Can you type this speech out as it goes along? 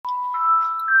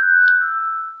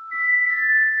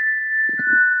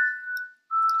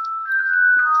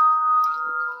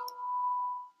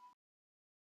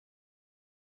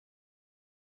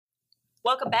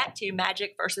Welcome back to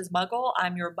Magic vs. Muggle.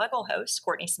 I'm your Muggle host,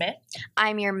 Courtney Smith.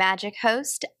 I'm your Magic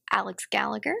host, Alex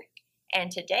Gallagher. And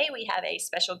today we have a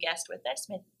special guest with us,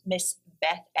 Miss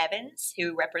Beth Evans,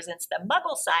 who represents the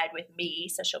Muggle side with me,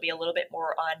 so she'll be a little bit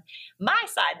more on my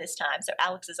side this time. So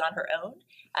Alex is on her own.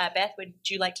 Beth, would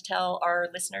you like to tell our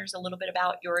listeners a little bit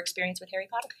about your experience with Harry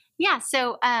Potter? Yeah,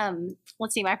 so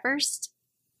let's see, my first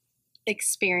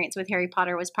experience with Harry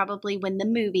Potter was probably when the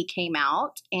movie came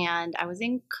out, and I was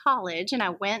in college, and I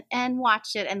went and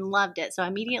watched it and loved it. So I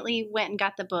immediately went and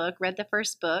got the book, read the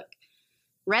first book,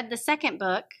 read the second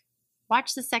book,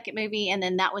 watched the second movie, and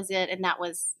then that was it. And that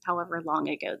was however long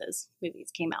ago those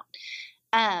movies came out.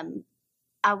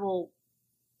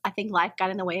 I think life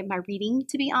got in the way of my reading,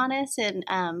 to be honest. And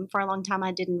for a long time,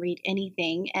 I didn't read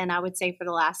anything. And I would say for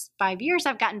the last 5 years,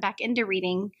 I've gotten back into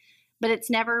reading, but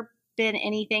it's never been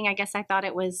anything. I guess I thought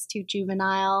it was too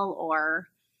juvenile or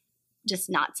just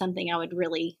not something I would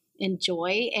really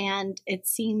enjoy. And it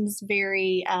seems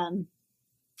very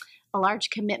a large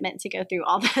commitment to go through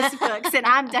all those books. And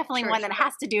I'm definitely one that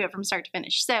has to do it from start to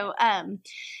finish. So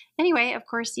anyway, of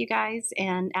course, you guys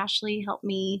and Ashley helped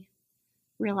me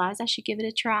realize I should give it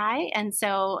a try. And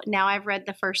so now I've read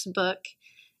the first book,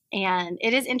 and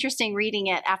it is interesting reading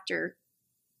it after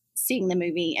seeing the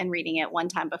movie and reading it one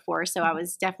time before. So I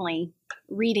was definitely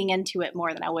reading into it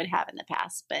more than I would have in the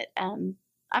past, but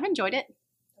I've enjoyed it.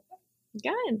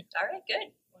 Good. All right,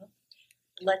 good. Well,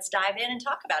 let's dive in and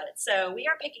talk about it. So we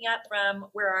are picking up from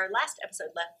where our last episode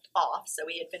left off. So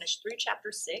we had finished through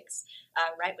chapter 6,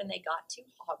 right when they got to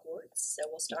Hogwarts. So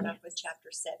we'll start off with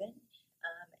chapter 7 and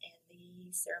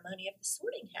the ceremony of the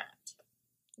Sorting Hat.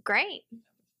 Great.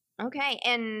 Okay,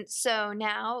 and so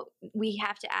now we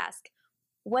have to ask,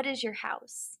 what is your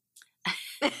house?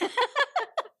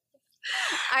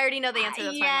 I already know the answer.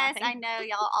 That's why I'm laughing. I know.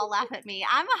 Y'all all laugh at me.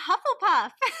 I'm a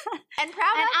Hufflepuff. And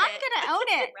proud and of I'm it. going to own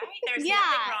it. Right? There's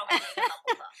nothing wrong with being a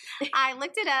Hufflepuff. I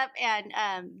looked it up, and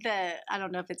I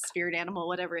don't know if it's spirit animal,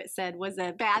 whatever it said, was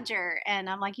a badger. And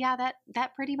I'm like, yeah,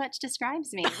 that pretty much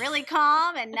describes me. Really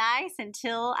calm and nice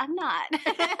until I'm not.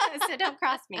 So don't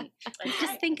cross me.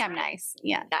 Just think I'm nice.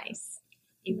 Yeah. Nice.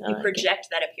 You project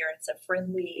that appearance of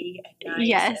friendly and nice,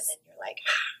 yes. And then you're like,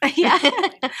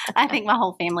 yeah. I think my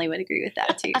whole family would agree with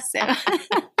that too. So,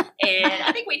 and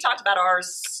I think we talked about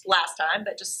ours last time,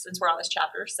 but just since we're on this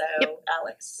chapter, so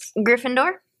Alex,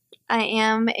 Gryffindor. I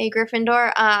am a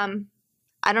Gryffindor.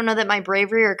 I don't know that my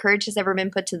bravery or courage has ever been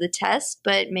put to the test,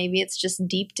 but maybe it's just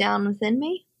deep down within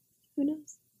me. Who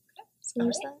knows? So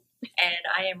there's that. And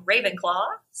I am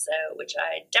Ravenclaw, so which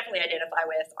I definitely identify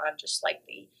with on just like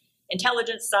the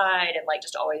intelligence side and like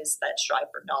just always that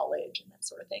strive for knowledge and that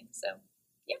sort of thing. So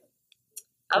yeah.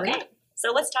 Okay. Great.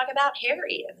 So let's talk about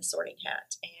Harry and the Sorting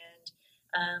Hat.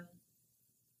 And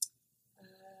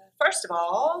first of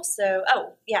all,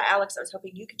 Alex, I was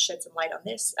hoping you could shed some light on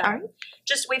this.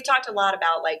 Just we've talked a lot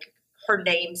about like her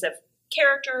names of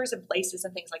characters and places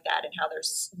and things like that and how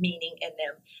there's meaning in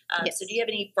them. Yes. So do you have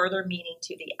any further meaning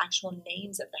to the actual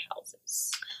names of the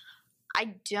houses?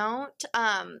 I don't.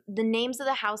 The names of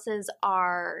the houses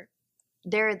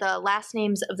they're the last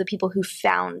names of the people who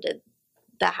founded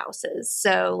the houses.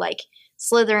 So like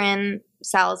Slytherin,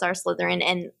 Salazar Slytherin,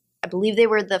 and I believe they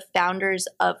were the founders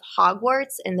of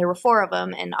Hogwarts, and there were 4 of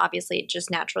them, and obviously it just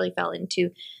naturally fell into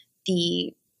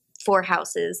the 4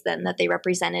 houses then that they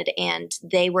represented, and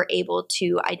they were able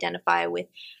to identify with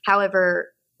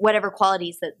whatever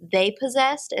qualities that they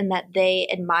possessed and that they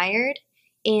admired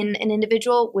in an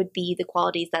individual would be the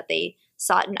qualities that they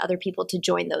sought in other people to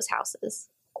join those houses.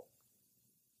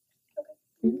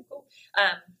 Okay, cool.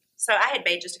 So I had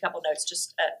made just a couple notes,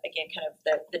 just again, kind of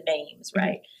the names,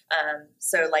 right?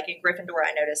 So like in Gryffindor,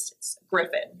 I noticed it's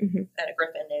Griffin, and a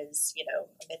Griffin is,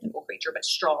 a mythical creature, but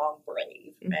strong,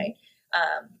 brave, right?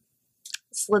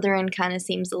 Slytherin kind of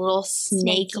seems a little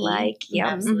snake-like. Yeah,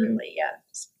 absolutely,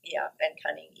 yeah, and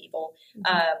cunning, evil.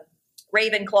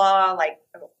 Ravenclaw, like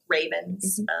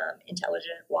ravens,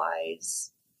 intelligent,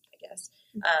 wise, I guess.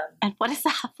 And what is the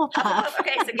Hufflepuff?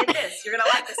 Okay, so get this. You're going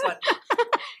to like this one.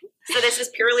 So this is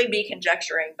purely me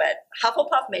conjecturing, but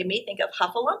Hufflepuff made me think of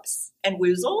Huffalumps and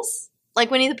Woozles.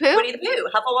 Like Winnie the Pooh? Winnie the Pooh,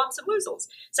 Huffalumps and Woozles.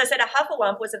 So I said a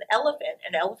Huffalump was an elephant,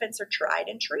 and elephants are tried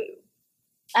and true.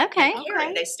 Okay.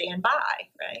 They stand by,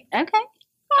 right? Okay.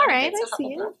 All right, I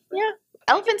see it. Yeah.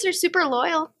 Elephants are super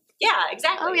loyal. Yeah,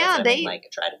 exactly. Oh, yeah. They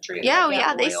like tried and true.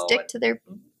 Yeah, they stick to their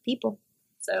people.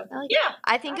 So,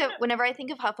 I think whenever I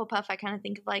think of Hufflepuff, I kind of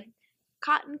think of like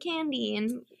cotton candy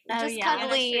and Oh, just yeah.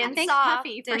 cuddly Yeah, and I think soft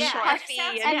Puffy for and sure. puffy.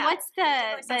 Sounds- And Yeah. what's the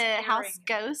Definitely sounds house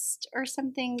boring. ghost or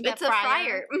something? The It's a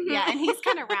friar. Mhm. Yeah, and he's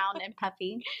kind of round and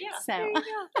puffy. Yeah. So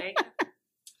There you go.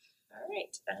 All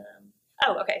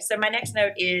right. Okay. So my next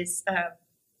note is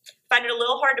find it a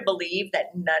little hard to believe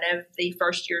that none of the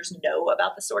first years know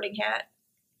about the Sorting Hat.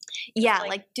 Yeah, Like-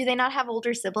 like do they not have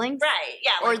older siblings? Right.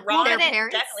 Yeah. Or Like Ron their definitely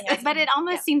parents? has. but it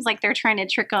almost seems like they're trying to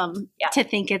trick them Yeah. to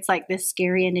think it's like this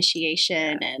scary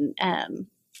initiation, and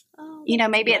Oh, you know, that's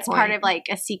a maybe good it's part point. of like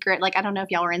a secret. Like I don't know if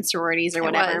y'all were in sororities or It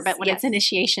whatever, was, but when it's yes.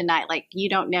 initiation night, like you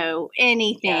don't know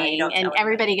anything, don't and tell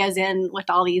everybody goes in with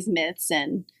all these myths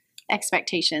and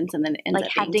expectations, and then it ends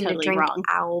like up being having to totally drink wrong.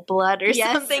 owl blood or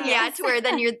Yes, something. Yeah, yes. to where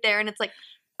then you're there and it's like,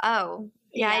 oh,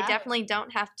 yeah, Yeah. I definitely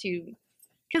don't have to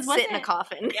Because sit in a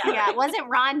coffin. Yeah. yeah, wasn't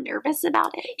Ron nervous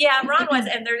about it? Yeah, Ron was,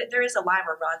 and there is a line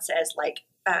where Ron says like,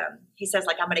 he says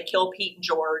like, I'm going to kill Pete and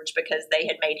George because they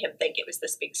had made him think it was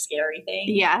this big scary thing.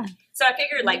 Yeah, So I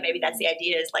figured like maybe that's the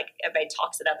idea is like everybody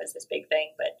talks it up as this big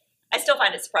thing, but I still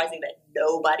find it surprising that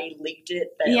nobody leaked it.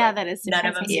 That, yeah, like, that is none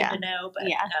of them surprising. seem Yeah. to know. But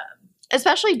Yeah.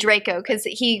 Especially Draco, because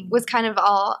he was kind of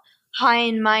all high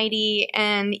and mighty,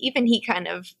 and even he kind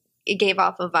of it gave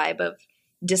off a vibe of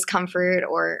discomfort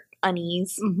or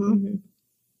unease. hmm Mhm.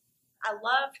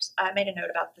 I made a note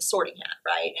about the Sorting Hat,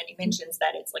 right? And he mentions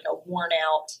that it's like a old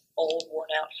worn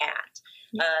out hat.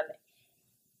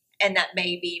 And that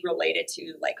may be related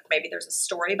to like maybe there's a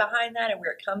story behind that and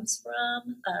where it comes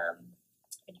from.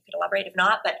 And you could elaborate if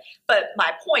not. But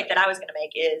my point that I was going to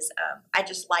make is I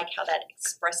just like how that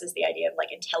expresses the idea of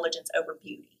like intelligence over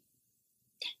beauty.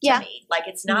 Yeah. To me. Like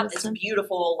it's not this Listen.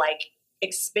 beautiful, like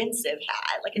expensive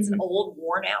hat. Like it's an old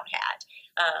worn out hat.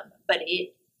 But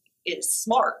it is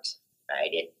smart, right?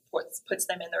 It puts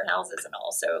them in their houses and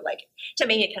all. So like to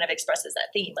me it kind of expresses that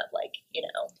theme of like, you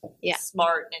know, Yeah.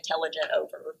 smart and intelligent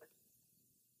over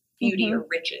beauty or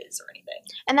riches or anything.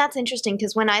 And that's interesting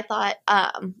because when I thought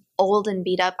old and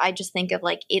beat up, I just think of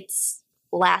like it's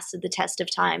lasted the test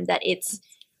of time, that it's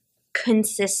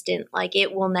consistent, like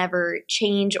it will never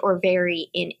change or vary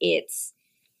in its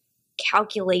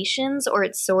calculations or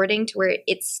its sorting to where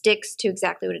it sticks to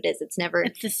exactly what it is. It's never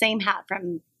It's the same hat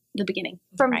from the beginning.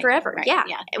 from Right, forever. right, Yeah.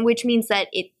 yeah. And which means that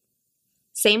it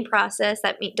same process.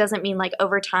 That doesn't mean like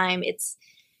over time it's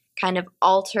kind of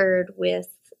altered with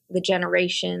the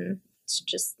generation. It's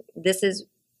just this is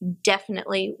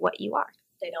definitely what you are.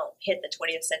 They don't hit the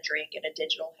 20th century and get a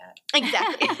digital hat.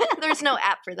 Exactly. There's no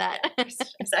app for that.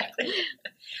 Exactly.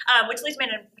 Which leads me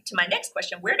to my next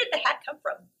question. Where did the hat come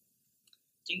from?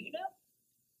 Do you know?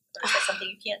 Or is that something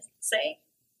you can't say?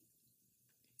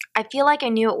 I feel like I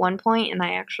knew at one point, and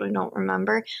I actually don't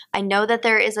remember. I know that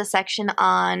there is a section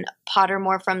on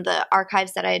Pottermore from the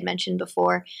archives that I had mentioned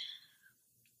before.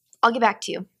 I'll get back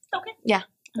to you. Okay. Yeah,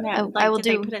 Oh, like, I will did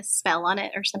they do- put a spell on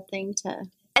it or something to?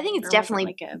 I think it's or was it definitely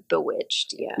like a.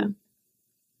 Bewitched. Yeah.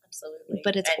 Absolutely.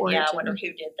 But it's and yeah, I origin. wonder who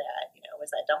did that. You know, was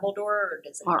that Dumbledore or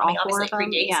does it? Or I mean, all four obviously of them?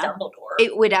 it predates Yeah. Dumbledore.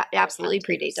 It would absolutely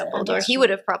predate So, Dumbledore. yeah. He would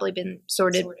have probably been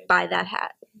sorted by that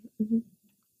hat.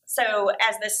 So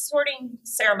as the sorting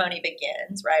ceremony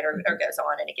begins, right, or goes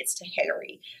on, and it gets to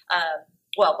Harry.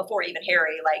 Well, before even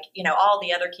Harry, like, you know, all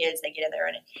the other kids, they get in there,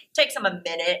 and it takes them a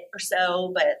minute or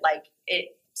so, but like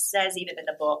it says even in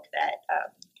the book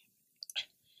that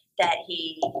that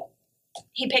he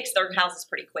picks their houses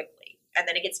pretty quickly, and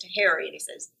then it gets to Harry, and he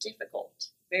says, "Difficult,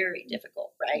 very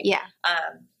difficult," right? Yeah.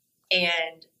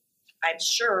 And I'm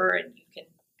sure, and you can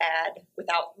add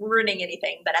without ruining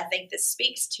anything, but I think this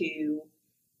speaks to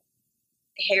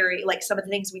Harry, like some of the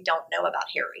things we don't know about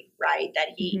Harry, right? That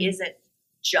he Mhm. isn't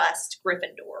just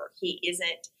Gryffindor. He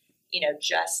isn't, you know,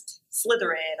 just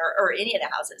Slytherin or any of the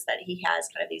houses, that he has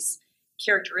kind of these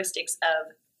characteristics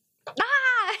of.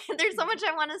 There's so much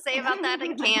I want to say about that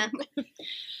and can't.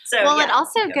 So, Well, yeah, it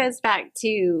also go. goes back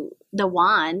to the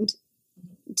wand,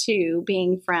 to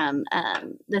being from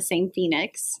the same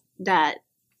Phoenix that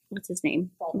what's his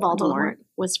name Voldemort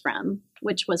was from,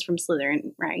 which was from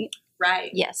Slytherin, right?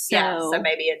 Right. Yes. Yeah. So- So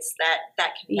maybe it's that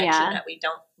connection Yeah. that we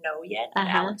don't know yet. That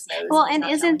Uh-huh. Alex knows. Well, he's and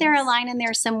not isn't telling there a us. line in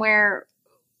there somewhere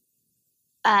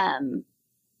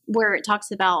where it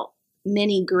talks about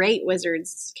many great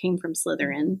wizards came from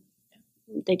Slytherin?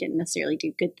 They didn't necessarily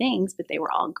do good things, but they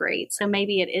were all great. So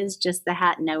maybe it is just the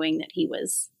hat knowing that he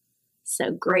was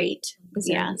so great.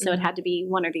 Yeah, so it had to be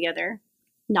one or the other,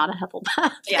 not a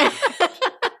Hufflepuff. Yeah.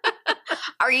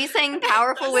 Are you saying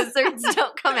powerful wizards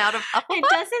don't come out of It Hufflepuff?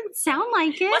 doesn't sound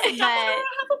like it, Was it Dumbledore but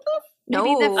or Hufflepuff? No.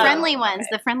 maybe the friendly Oh, ones, okay.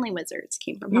 the friendly wizards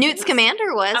came from Newt Hufflepuff.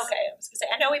 Scamander was. Okay, I was gonna say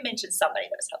I know we mentioned somebody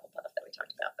that was Hufflepuff that we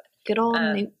talked about, but Good old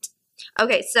Um, Newt.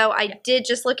 Okay, so I did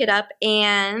just look it up,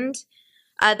 and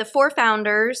The 4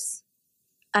 founders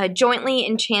jointly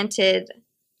enchanted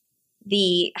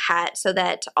the hat so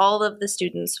that all of the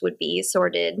students would be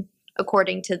sorted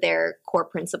according to their core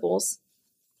principles.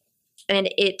 And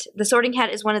the sorting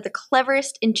hat is one of the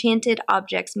cleverest enchanted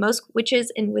objects most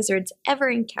witches and wizards ever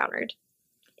encountered.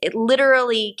 It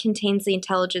literally contains the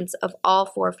intelligence of all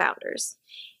 4 founders.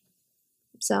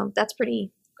 So that's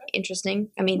pretty interesting.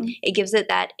 I mean, it gives it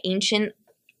that ancient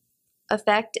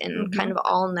effect and kind of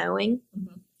all-knowing,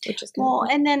 which is well,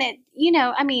 and then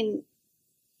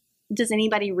does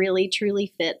anybody really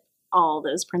truly fit all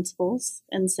those principles?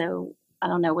 And so, I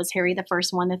don't know, was Harry the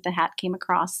first one that the hat came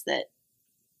across that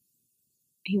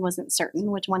he wasn't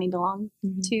certain which one he belonged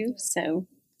to? So,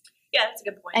 yeah, that's a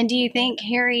good point. And do you think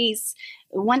Harry's,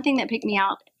 one thing that picked me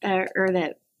out, or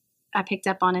that I picked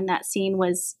up on in that scene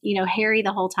was, Harry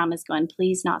the whole time is going,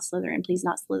 please not Slytherin, please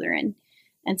not Slytherin.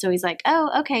 And so he's like, oh,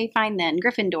 okay, fine then,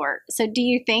 Gryffindor. So do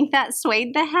you think that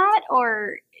swayed the hat,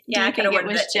 or do you think it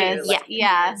was just,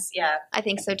 yeah, I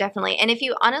think so, definitely. And if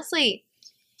you honestly,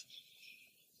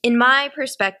 in my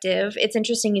perspective, it's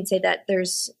interesting you'd say that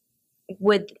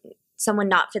would someone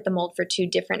not fit the mold for 2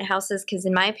 different houses? Because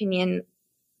in my opinion,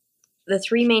 the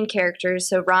 3 main characters,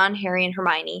 so Ron, Harry, and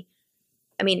Hermione,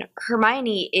 I mean,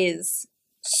 Hermione is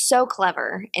so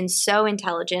clever and so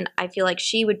intelligent. I feel like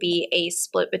she would be a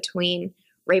split between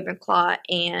Ravenclaw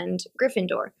and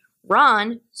Gryffindor.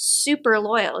 Ron, super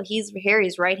loyal. He's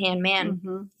Harry's right-hand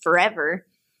man forever.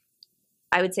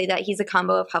 I would say that he's a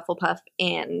combo of Hufflepuff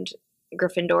and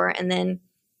Gryffindor. And then,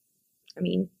 I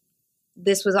mean,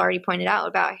 this was already pointed out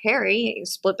about Harry,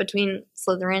 split between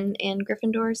Slytherin and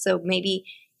Gryffindor. So maybe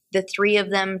the 3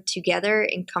 of them together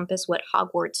encompass what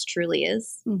Hogwarts truly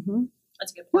is.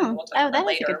 That's a good point. We'll talk about that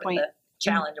later with the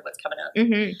challenge of what's coming up.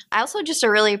 I also just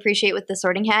really appreciate with the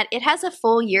Sorting Hat, it has a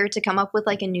full year to come up with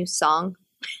like a new song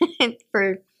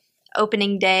for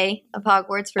opening day of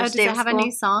Hogwarts. First day of school. Does it have a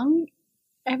new song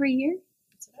every year?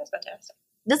 That's what I was about to ask.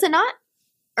 Does it not?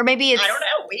 Or maybe it's... I don't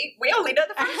know. We only know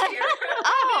the first year.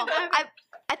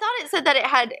 I thought it said that it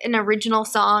had an original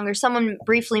song, or someone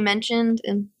briefly mentioned.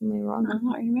 Am I wrong? I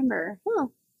don't remember.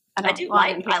 Oh.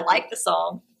 I like the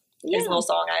song. His little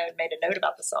song. I had made a note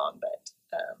about the song, but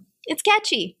it's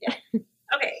catchy. Yeah.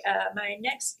 Okay. My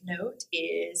next note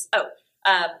is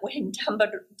when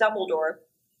Dumbledore,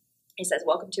 he says,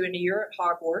 "Welcome to a new year at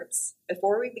Hogwarts.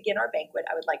 Before we begin our banquet,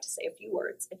 I would like to say a few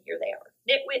words, and here they are: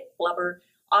 nitwit, blubber,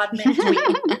 oddman,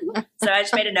 tweet." So I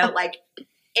just made a note, like,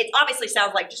 it obviously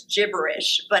sounds like just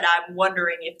gibberish, but I'm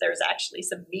wondering if there's actually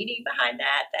some meaning behind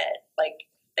that like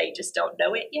they just don't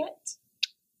know it yet.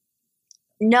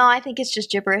 No, I think it's just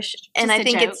gibberish. And I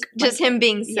think joke. It's just him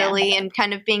being silly and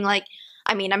kind of being like,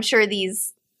 I mean, I'm sure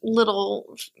these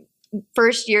little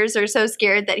first years are so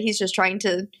scared that he's just trying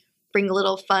to bring a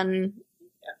little fun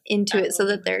into it so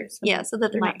that they're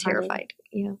not terrified.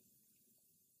 Yeah.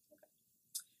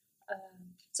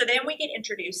 So then we get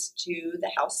introduced to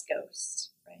the house ghosts,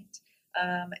 right?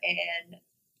 And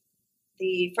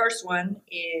the first one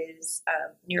is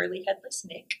Nearly Headless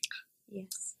Nick.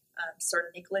 Yes. Sir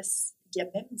Nicholas de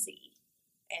Mimsy.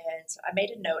 And so I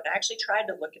made a note. I actually tried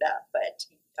to look it up, but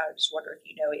I just wonder if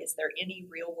you know, is there any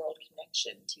real world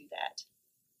connection to that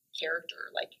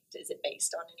character? Like, is it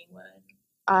based on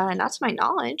anyone? Not to my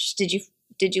knowledge. Did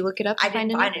you look it up? I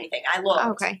didn't find anything. I looked.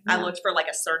 Oh, okay. I looked for like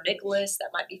a Sir Nicholas that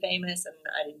might be famous, and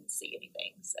I didn't see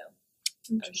anything. So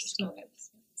I was just okay.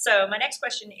 So my next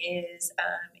question is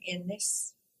in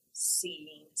this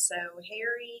scene. So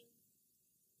Harry.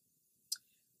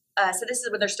 So this is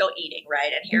when they're still eating,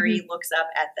 right? And Harry looks up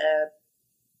at the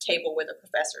table where the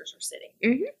professors are sitting.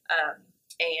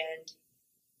 And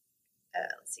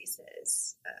let's see,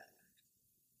 says,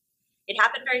 it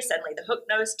happened very suddenly. The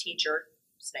hook-nosed teacher,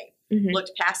 Snape,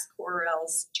 looked past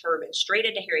Quirrell's turban straight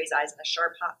into Harry's eyes, and a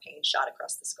sharp hot pain shot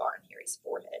across the scar on Harry's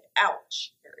forehead.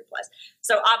 Ouch, Harry replies.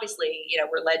 So obviously,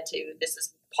 we're led to, this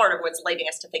is part of what's leading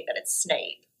us to think that it's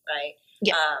Snape, right?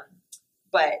 Yeah.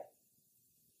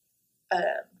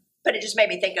 But it just made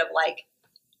me think of, like,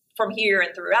 from here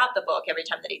and throughout the book, every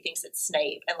time that he thinks it's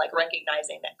Snape, and, like,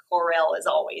 recognizing that Quirrell is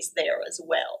always there as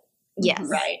well. Yes.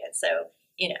 Right? And so,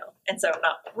 I'm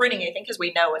not ruining anything, because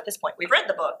we know at this point, we've read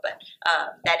the book, but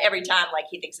that every time, like,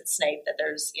 he thinks it's Snape, that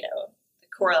there's,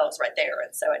 Quirrell's right there.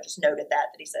 And so I just noted that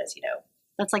he says,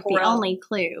 that's like Quirrell. The only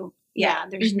clue. Yeah,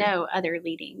 there's no other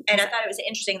leading. And I thought it was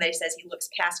interesting that he says he looks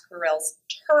past Quirrell's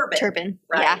turban.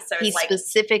 Right? Yeah, So he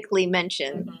specifically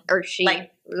mentioned, or she,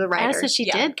 the writer. So she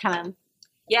did kind of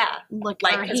look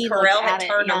like, because Quirrell had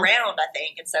turned around, I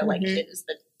think, and so like it was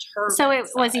the turban. So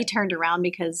was he turned around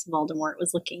because Voldemort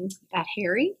was looking at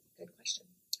Harry? Good question.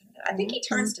 I think he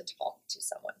turns to talk to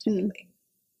someone typically.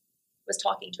 was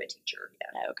talking to a teacher.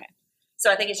 Yeah. Oh, okay.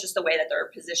 So I think it's just the way that they're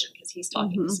positioned because he's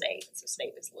talking Mhm. to Snape, and so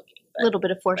Snape is looking. A But, little bit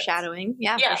of foreshadowing.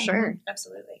 Yeah, Yeah. for sure.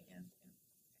 absolutely.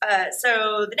 Yeah.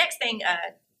 So the next thing,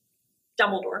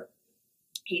 Dumbledore,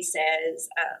 he says,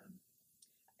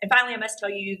 and finally, I must tell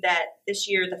you that this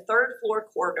year the third floor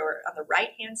corridor on the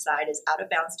right-hand side is out of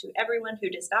bounds to everyone who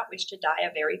does not wish to die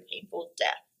a very painful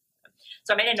death.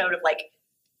 So I made a note of like,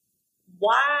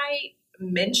 why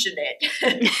mention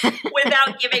it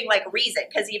without giving like reason?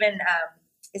 Because even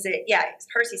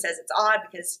Percy says it's odd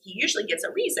because he usually gives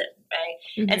a reason, right?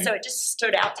 And Mhm. so it just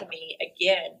stood out to me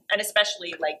again, and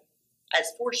especially like as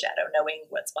foreshadow, knowing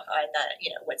what's behind that,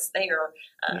 what's there.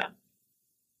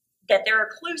 That there are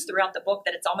clues throughout the book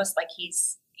that it's almost like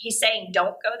he's saying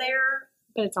don't go there,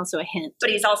 But it's also a hint. but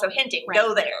he's also hinting Right.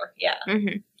 go there. Yeah,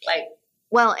 Mhm. like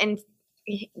Well, and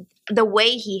the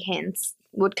way he hints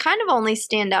would kind of only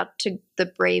stand out to the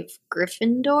brave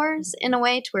Gryffindors in a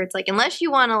way, to where it's like, unless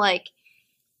you want to like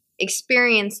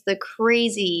experience the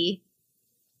crazy,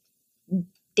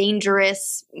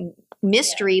 dangerous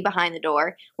mystery behind the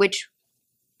door, which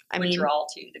I would mean, draw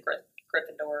to the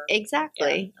Gryffindor.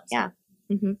 exactly, Yeah,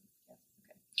 yeah. Hmm.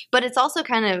 But it's also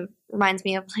kind of reminds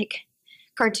me of like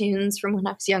cartoons from when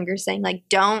I was younger, saying like,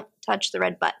 "Don't touch the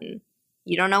red button."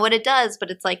 You don't know what it does, but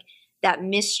it's like that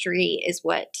mystery is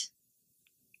what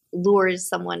lures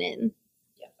someone in.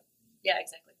 Yeah,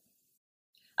 exactly.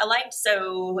 I liked,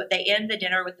 so they end the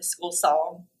dinner with the school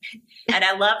song, and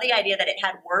I love the idea that it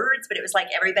had words, but it was like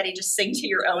everybody just sing to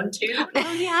your own tune,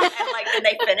 Oh, yeah. and like then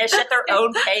they finish at their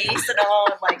own pace and all,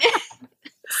 and like.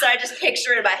 So I just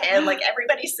picture in my head like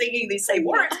everybody singing these same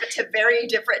words, but to very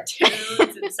different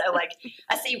tunes. And so like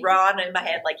I see Ron in my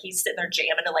head like he's sitting there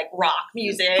jamming to like rock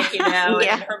music, Yeah.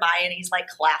 and Hermione's like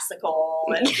classical,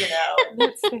 and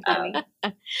That's so funny.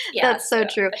 That's so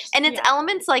true. And it's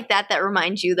elements like that that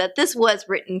remind you that this was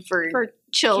written for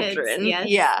children. kids, yes.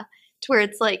 Yeah. To where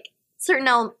it's like certain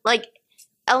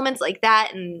elements like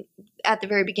that, and at the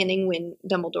very beginning when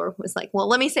Dumbledore was like, well,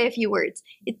 let me say a few words.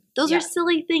 Those Yeah. are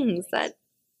silly things that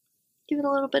give it a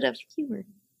little bit of humor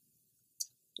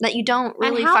that you don't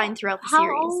really find throughout the How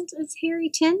series. old is Harry?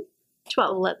 10?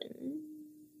 12, 11.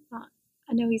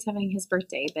 I know he's having his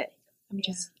birthday, but I'm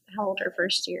Yeah. just, how old are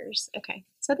first years? Okay.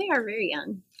 So they are very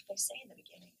young. They say in the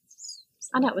beginning.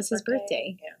 I know, it was his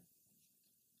birthday. Yeah.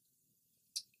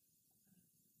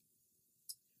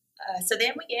 So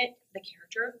then we get the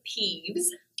character of Peeves.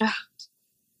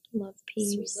 Love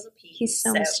Sweet Peeves. little Peeves. He's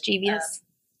so mischievous.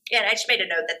 Yeah, and I just made a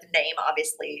note that the name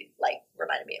obviously like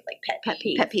reminded me of like pet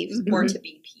peeve. Pet peeves. Or Mhm. to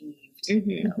be peeved.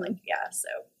 Mhm. So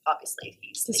obviously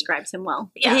he's Describes him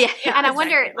well. Yeah. Yeah. And I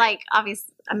wonder, exactly. like,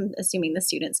 obviously, I'm assuming the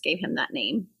students gave him that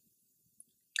name.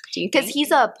 Do you Because think?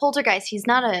 he's a poltergeist. He's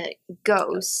not a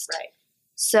ghost. Right.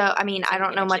 So, I mean, I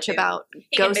don't know much actually move- about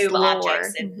He ghost can move lore.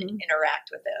 objects and Mhm.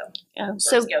 interact with them. Oh. Whereas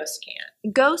So- ghosts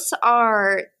can't. Ghosts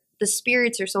are the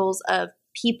spirits or souls of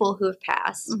people who have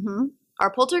passed. Mm-hmm.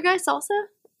 Are poltergeists also?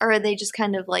 Or are they just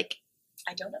kind of like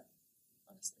I don't know.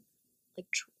 Honestly. I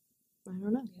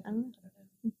don't know. Yeah. I don't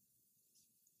know.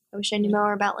 I wish I knew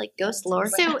more about like ghost lore.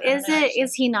 So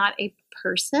is he not a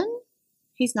person?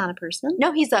 He's not a person?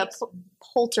 No, he's a He's just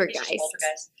poltergeist.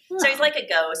 poltergeist. Oh. So he's like a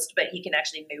ghost, but he can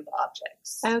actually move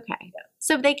objects. Okay. Yeah.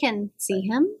 So they can see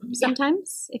him Yeah.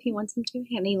 sometimes if he wants them to,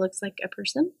 and he looks like a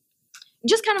person?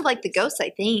 Just kind of like the ghosts, I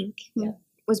think. Yeah.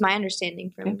 Was my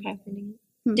understanding from Okay. reading it.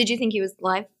 Hmm. Did you think he was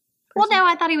live? Well, person? no,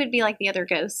 I thought he would be like the other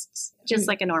ghosts, just Mhm.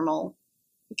 like a normal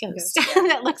ghost Ghost, yeah.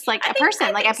 that looks like I a think- person.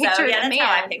 I Like I think so. pictured Yeah, a that's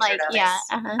how I man. pictured Like, him yeah.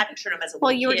 as- Uh-huh. I pictured him as a Well,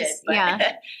 little you were kid. just- but-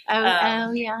 yeah.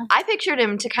 Oh, yeah. I pictured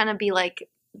him to kind of be like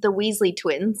the Weasley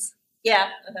twins.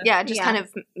 yeah. Uh-huh. Yeah, just Yeah. kind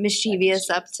of mischievous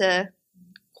up to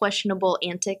questionable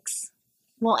antics.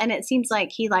 Well, and it seems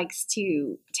like he likes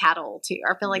to tattle too.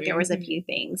 I feel like there was a Mhm. few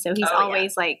things. So he's Oh, yeah.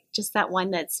 always like just that one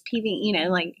that's peeving,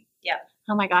 like, Yeah.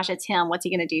 oh my gosh, it's him. What's he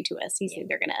going to do to us? He's Yeah.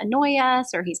 either going to annoy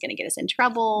us or he's going to get us in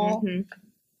trouble, Mhm.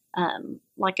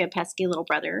 like a pesky little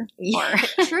brother. Yeah.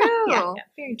 Or, True. Yeah.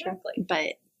 Very true. Exactly. but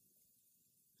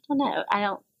I don't know. I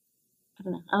don't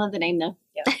know. I love the name though.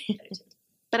 Yeah. I do too.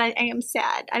 But I am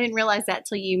sad. I didn't realize that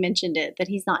till you mentioned it, that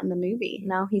he's not in the movie.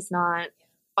 No, he's not.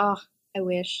 Oh, I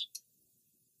wish.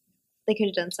 They could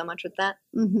have done so much with that.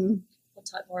 Mm-hmm. We'll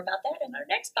talk more about that in our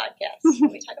next podcast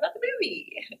when we talk about the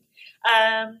movie.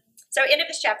 So, end of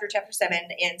this chapter, chapter 7,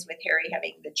 ends with Harry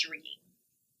having the dream.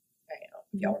 I don't know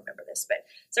if y'all remember this, but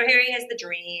so Harry has the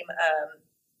dream,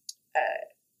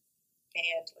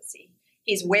 and let's see,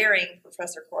 he's wearing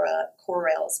Professor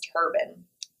Quirrell's turban.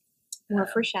 More Um,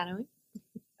 foreshadowing.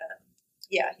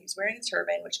 Yeah, he was wearing a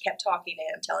turban, which kept talking to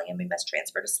him, telling him he must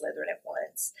transfer to Slytherin at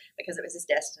once because it was his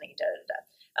destiny.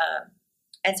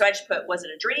 And so I just put, was it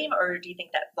a dream, or do you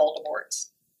think that Voldemort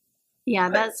Yeah,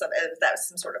 put that's that was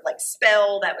some sort of like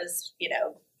spell that was,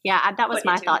 that was put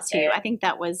my into thought his too. head? I think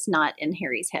that was not in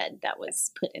Harry's head. That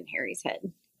was put in Harry's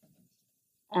head.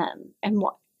 And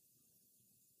what?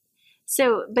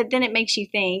 So, but then it makes you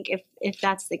think, if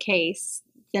that's the case,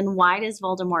 then why does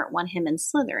Voldemort want him in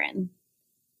Slytherin?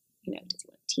 Does he want to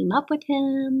team up with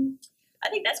him? I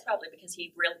think that's probably because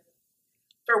he really,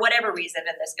 for whatever reason,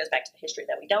 and this goes back to the history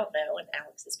that we don't know, and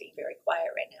Alex is being very quiet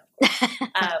right now, of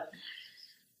course,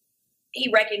 he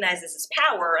recognizes his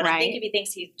power, and I think Right. if he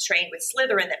thinks he's trained with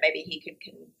Slytherin, that maybe he could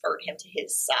convert him to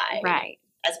his side, Right.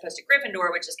 as opposed to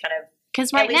Gryffindor, which is kind of,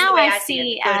 Because At right least the now way I I see it,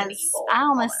 see good and as evil, I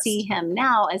almost almost. see him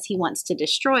now as he wants to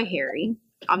destroy Harry.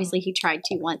 Obviously, he tried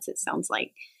to once. It sounds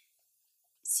like.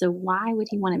 So why would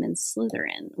he want him in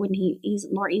Slytherin? Wouldn't he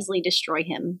more easily destroy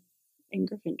him in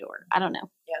Gryffindor? I don't know.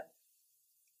 Yeah.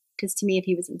 Because to me, if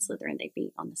he was in Slytherin, they'd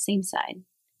be on the same side,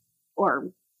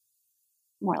 or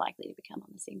more likely to become on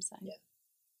the same side. Yeah.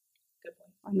 good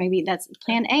point. Or maybe that's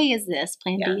plan A is this,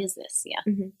 plan Yeah. B is this. Yeah.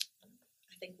 I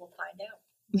think we'll find out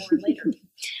more later.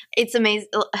 It's amazing.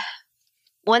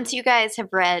 Once you guys have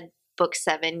read book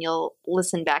 7, you'll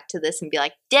listen back to this and be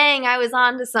like, dang, I was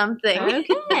on to something.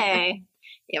 Okay.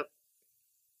 Yep.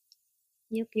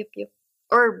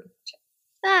 Or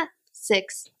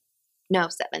 6. No,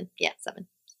 7. Yeah, 7.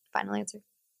 Final answer.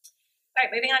 All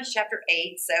right, moving on to chapter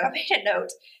 8. So I made a note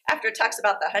after it talks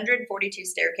about the 142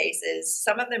 staircases,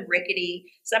 some of them rickety,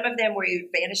 some of them were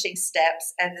vanishing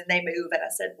steps, and then they move. And I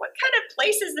said, what kind of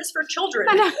place is this for children?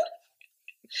 I know.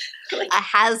 Like, A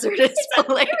hazardous it's a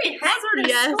place. very hazardous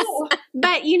Yes. school.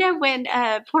 But when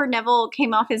poor Neville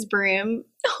came off his broom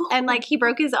and he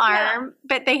broke his arm,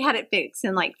 but they had it fixed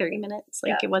in 30 minutes.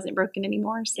 Yeah. It wasn't broken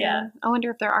anymore. So Yeah. I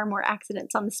wonder if there are more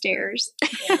accidents on the stairs. Yeah,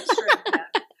 that's true. Yeah.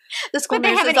 The school But they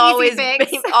nurse have is an easy always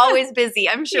fix. always busy,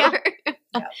 I'm Yeah. sure.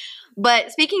 Yeah.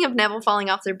 But speaking of Neville falling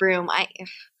off their broom,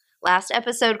 last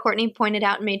episode Courtney pointed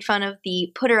out and made fun of the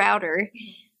putter outer.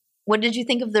 What did you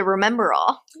think of the remember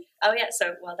all? Oh yeah.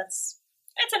 So that's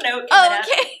a note. Oh,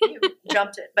 okay. You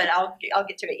jumped it, but I'll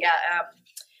get to it. Yeah.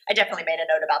 I definitely made a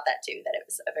note about that too. That it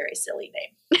was a very silly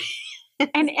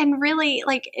name. and really,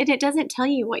 and it doesn't tell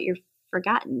you what you've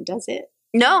forgotten, does it?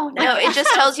 No, it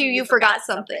just tells you You forgot forgot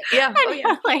something. Yeah. I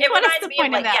know, It what is reminds the me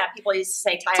point of of that? people used to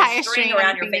say Tie a string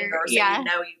around your finger, so yeah. you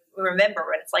know you remember.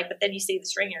 And it's but then you see the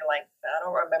string, you're like, I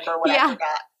don't remember what Yeah. I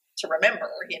forgot to remember.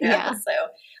 Yeah. So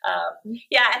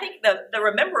I think the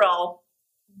remember all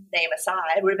name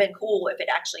aside would have been cool if it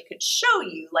actually could show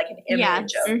you an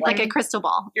image of like a crystal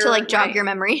ball. To jog your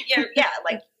memory. your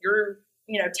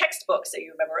your textbook, so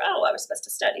you remember. Oh, I was supposed to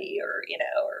study, or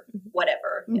or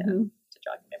whatever Mhm. to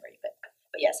jog your memory.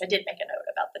 But yes, I did make a note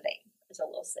about the name. It's a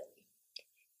little silly.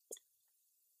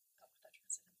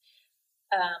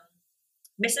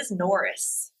 Mrs.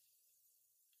 Norris.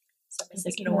 So Mrs.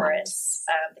 Mrs. Norris,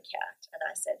 the cat, and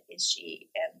I said, "Is she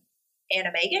an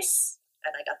animagus?"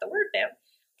 And I got the word down.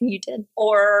 You did.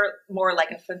 Or more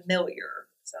like a familiar.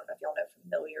 So I don't know if y'all know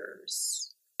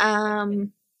familiars.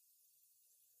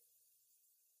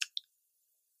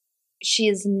 She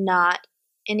is not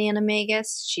an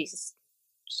animagus. She's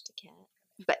just a cat.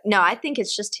 But no, I think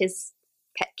it's just his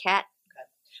pet cat.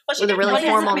 Well, With a really definitely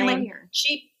has formal something name.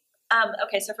 She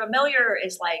okay, so familiar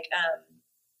is I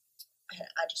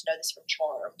just know this from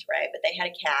Charmed, right? But they had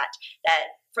a cat that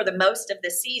for the most of the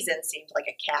season seemed like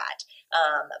a cat,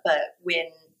 but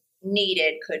when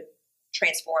needed could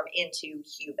transform into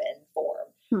human form.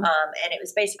 And it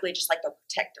was basically just like their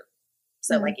protector.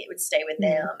 So it would stay with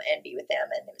them and be with them,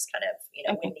 and it was kind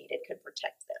of, when needed could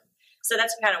protect them. So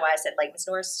that's kind of why I said Miss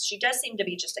Norris, she does seem to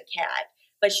be just a cat,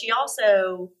 but she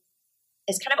also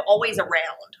is kind of always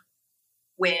around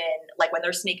when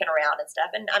they're sneaking around and stuff.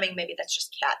 And I mean, maybe that's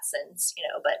just cat sense,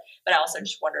 but I also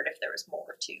just wondered if there was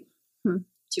more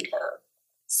to her.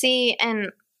 See,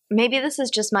 and maybe this is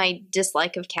just my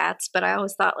dislike of cats, but I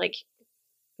always thought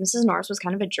Mrs. Norris was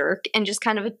kind of a jerk and just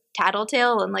kind of a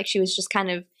tattletale, and she was just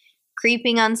kind of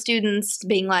creeping on students,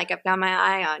 being like, I've got my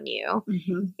eye on you.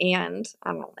 And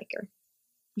I don't like her.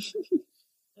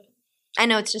 I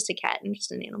know it's just a cat and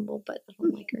just an animal, but I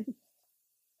don't like her.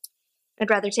 I'd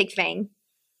rather take Fang.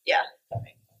 Yeah.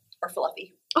 Or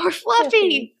Fluffy. Or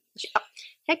Fluffy.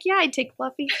 Heck yeah, I'd take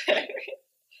Fluffy.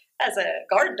 As a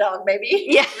guard dog, maybe.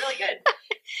 Yeah. Really good.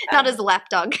 Not as a lap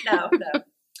dog. No.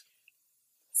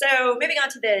 So moving on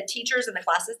to the teachers and the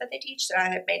classes that they teach. So I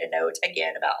have made a note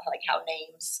again about how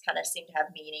names kind of seem to have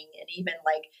meaning, and even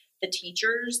the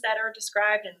teachers that are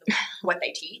described and what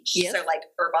they teach. Yes. So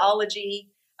herbology,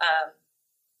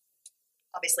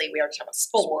 obviously we already talked about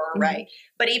spore, right?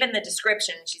 But even the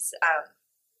description,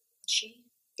 she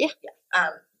Yeah.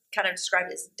 Kind of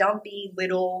described as dumpy,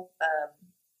 little,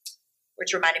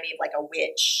 which reminded me of like a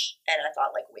witch. And I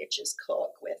thought like witches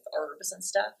cook with herbs and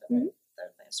stuff, and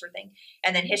that sort of thing.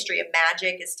 And then history of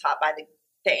magic is taught by the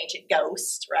ancient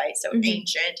ghosts, right? So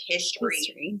ancient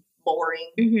history,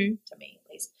 boring to me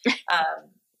at least.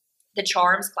 The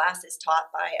charms class is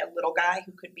taught by a little guy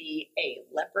who could be a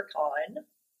leprechaun.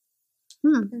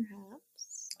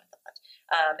 Perhaps.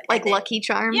 Like then, Lucky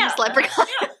Charms, yeah, leprechaun.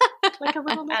 Like a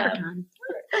little leprechaun.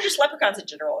 Or just leprechauns in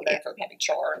general, known for having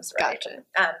charms, right? Gotcha.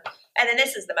 And then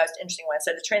this is the most interesting one.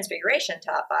 So the Transfiguration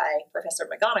taught by Professor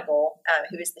McGonagall,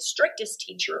 who is the strictest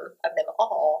teacher of them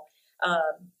all,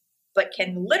 but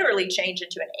can literally change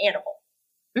into an animal.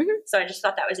 So I just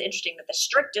thought that was interesting that the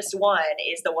strictest one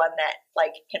is the one that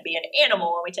like can be an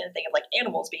animal, and we tend to think of like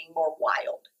animals being more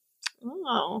wild,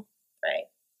 Oh. right?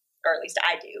 Or at least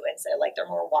I do. And so like they're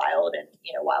more wild and,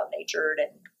 wild natured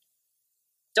and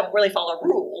don't really follow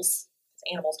rules.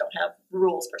 Animals don't have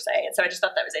rules per se. And so I just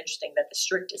thought that was interesting that the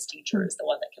strictest teacher is the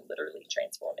one that can literally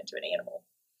transform into an animal.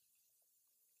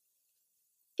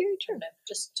 Very I true. don't know,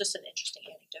 just an interesting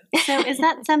anecdote. So is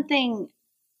that something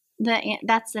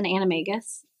that's an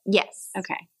animagus? Yes.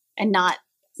 Okay. And not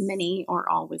many or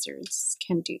all wizards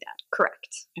can do that.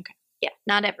 Correct. Okay. Yeah,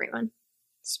 not everyone.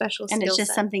 Special And it's skill just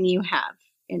set. something you have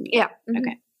in you. Yeah.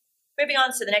 Okay. Moving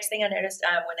on to the next thing I noticed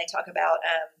when they talk about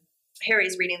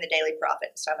Harry's reading the Daily Prophet,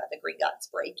 it's talking about the Gringotts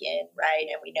break-in, right?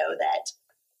 And we know that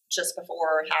just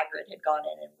before Hagrid had gone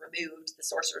in and removed the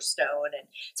Sorcerer's Stone. And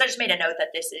so I just made a note that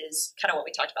this is kind of what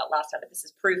we talked about last time, but this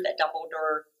is proof that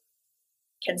Dumbledore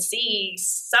can see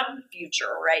some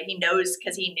future, right? He knows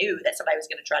because he knew that somebody was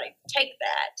going to try to take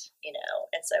that,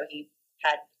 and so he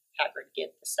had Hagrid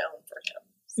get the stone for him.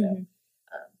 So,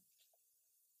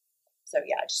 so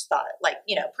yeah, I just thought,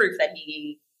 proof that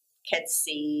he can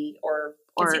see or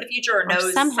see the future or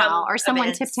knows somehow, or someone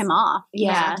events. tipped him off.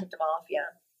 Yeah. Tipped him off, yeah.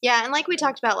 Yeah, and like we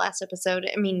talked about last episode,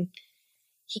 I mean,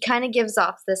 he kind of gives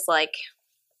off this like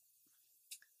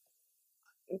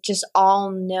just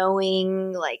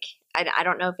all-knowing, like I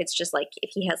don't know if it's just like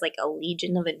if he has like a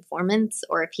legion of informants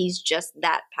or if he's just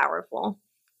that powerful,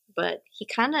 but he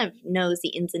kind of knows the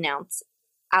ins and outs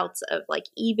of like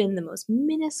even the most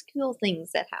minuscule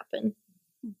things that happen.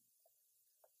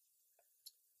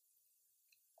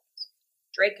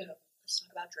 Draco. Let's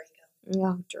talk about Draco.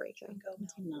 Yeah, Draco.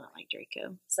 I do not like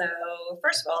Draco. So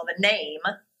first of all, the name.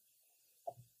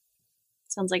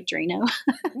 Sounds like Drano.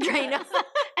 Drano.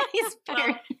 He's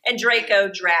very... And Draco,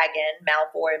 dragon,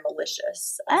 Malfoy,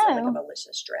 malicious. So like a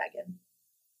malicious dragon.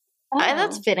 Oh,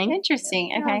 that's fitting. Interesting.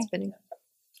 Yeah, Okay. that's fitting.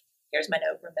 Here's my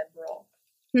note. Remember all.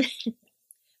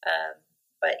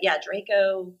 But yeah,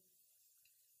 Draco.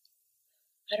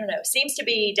 I don't know. Seems to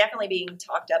be definitely being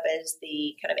talked up as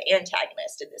the kind of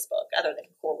antagonist in this book, other than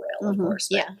Quirrell, of course.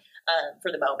 But,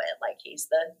 for the moment, like he's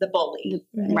the bully,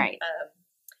 Right.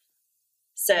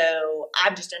 So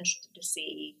I'm just interested to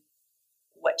see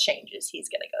what changes he's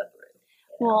going to go through.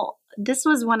 Well, this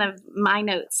was one of my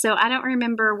notes. So I don't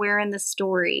remember where in the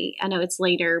story. I know it's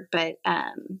later, but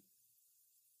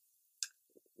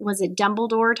was it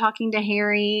Dumbledore talking to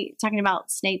Harry, talking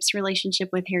about Snape's relationship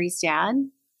with Harry's dad?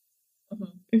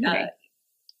 Okay.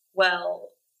 Well,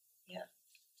 yeah.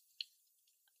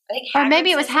 I think Or maybe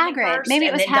Hagrid it was says something Hagrid. first, Maybe it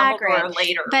and was then Dumbledore Hagrid.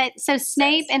 later. But so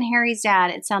Snape and Harry's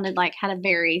dad, it sounded like had a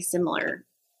very similar,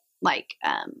 like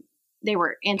they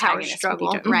were antagonists struggle.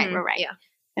 with each other. Mhm. Right. Yeah.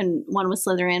 And one was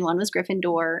Slytherin, one was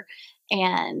Gryffindor.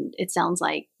 And it sounds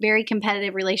like very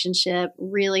competitive relationship,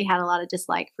 really had a lot of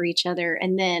dislike for each other.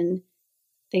 And then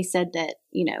they said that,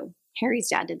 Harry's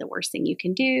dad did the worst thing you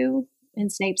can do in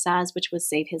Snape's eyes, which was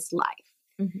save his life.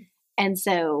 And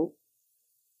so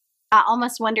I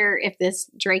almost wonder if this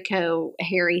Draco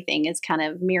Harry thing is kind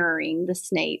of mirroring the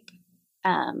Snape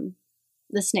and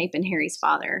Harry's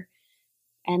father.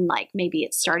 And like maybe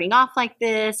it's starting off like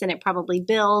this and it probably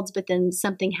builds, but then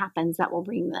something happens that will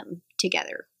bring them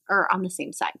together or on the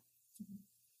same side.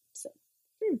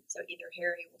 So either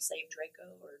Harry will save Draco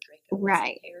or Draco will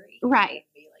Right. save Harry. Right.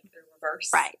 It'll be like the reverse.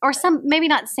 Right. Or maybe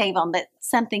not save them, but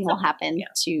something will happen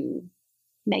to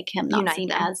make him not Unite seen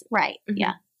them. as right. Mhm.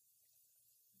 Yeah.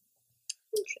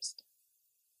 Interesting.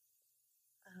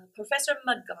 Professor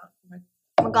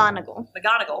McGonagall.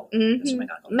 McGonagall. Mhm. Mr.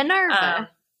 McGonagall.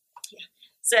 Minerva.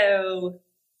 So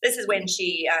this is when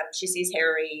she sees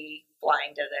Harry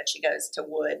blinded and she goes to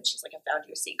Wood and she's like, I found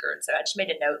you a secret. So I just made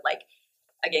a note, like,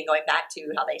 again, going back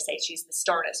to how they say she's the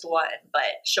sternest one, but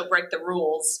she'll break the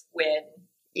rules when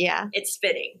it's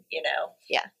fitting,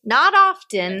 Yeah. Not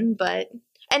often, but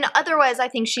and otherwise I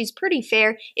think she's pretty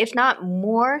fair, if not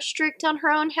more strict on her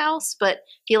own house, but I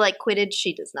feel like Quidditch,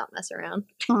 she does not mess around.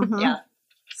 Mhm. Yeah.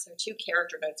 So 2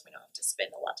 character notes. We don't have to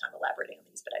spend a lot of time elaborating on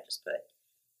these, but I just put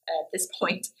at this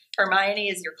point, Hermione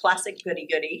is your classic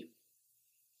goody-goody.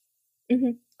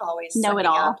 Mhm. Always Know it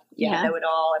sucking all. up. Yeah, Yeah. know it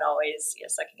all and always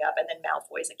sucking up. And then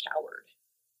Malfoy's a coward.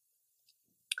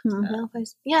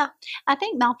 Malfoy's. Yeah. I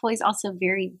think Malfoy's also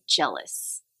very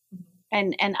jealous.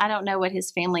 Mhm. And I don't know what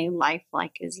his family life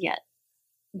like is yet.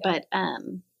 Yeah. But I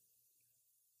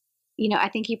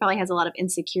think he probably has a lot of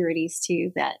insecurities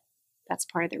too, that's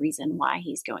part of the reason why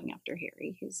he's going after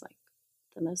Harry, who's like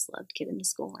the most loved kid in the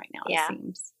school right now, Yeah. it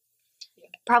seems.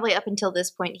 Probably up until this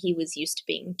point, he was used to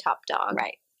being top dog.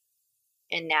 Right.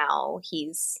 And now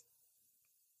he's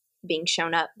being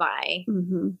shown up by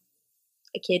Mm-hmm.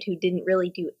 a kid who didn't really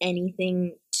do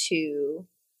anything to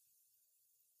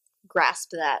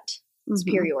grasp that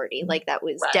superiority. Like, that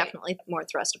was Right. definitely more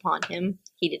thrust upon him.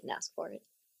 He didn't ask for it.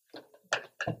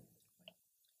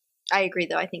 I agree,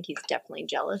 though. I think he's definitely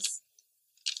jealous.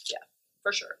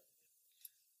 For sure.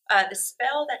 The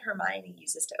spell that Hermione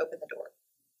uses to open the door.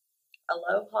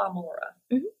 Aloha Mora.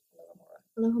 Mhm.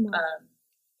 Aloha Mora.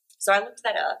 So I looked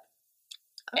that up,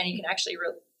 and you can actually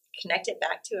connect it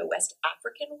back to a West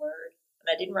African word. And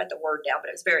I didn't write the word down, but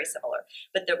it was very similar.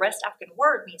 But the West African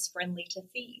word means friendly to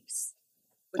thieves.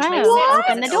 Which Oh, makes sense.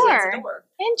 open because the it opens door. the door.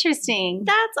 Interesting.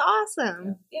 That's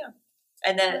awesome. Yeah.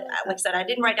 And then, like I said, I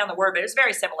didn't write down the word, but it was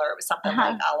very similar. It was something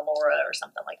like Alamora or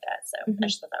something like that. So I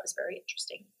just thought that was very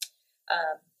interesting.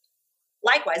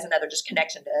 Likewise, another just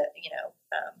connection to,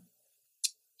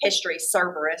 history,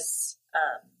 Cerberus.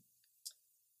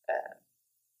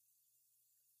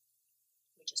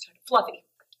 We just talked Fluffy.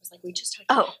 I was like, we just talked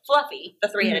Oh. Fluffy, the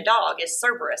 3-headed dog, is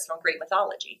Cerberus from Greek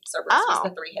mythology. Cerberus was Oh.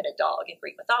 the 3-headed dog in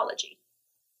Greek mythology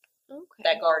Okay.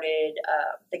 that guarded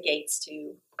the gates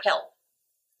to hell.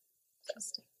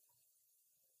 So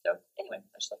anyway,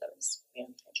 I just thought that was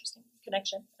interesting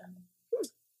connection.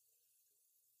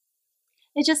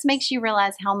 It just makes you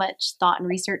realize how much thought and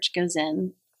research goes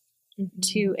in Mhm.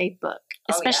 to a book, Oh,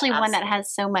 yeah, especially one that absolutely.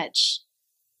 has so much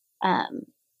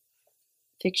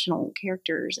fictional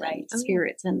characters Right. and Oh, yeah.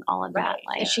 spirits and all of that. Right.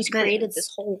 Like, And she's that created it's-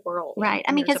 this whole world. Right. I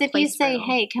and mean, there's because a if you place for say, it all.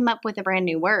 hey, come up with a brand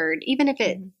new word, even if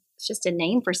it's just a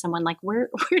name for someone, like where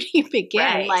do you begin?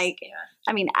 Right. Like, Yeah.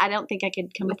 I mean, I don't think I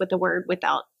could come up with a word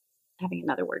without having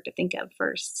another word to think of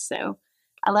first. So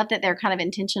I love that they're kind of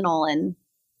intentional, and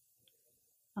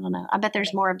I don't know. I bet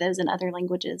there's more of those in other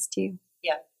languages too.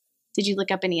 Yeah. Did you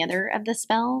look up any other of the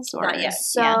spells? Or Not yet.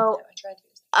 So Yeah. No, I tried to.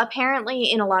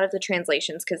 apparently in a lot of the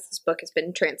translations, because this book has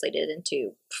been translated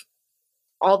into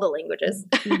all the languages,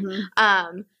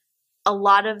 Mhm. a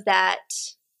lot of that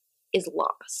is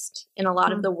lost, and a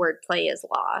lot of Hmm. the wordplay is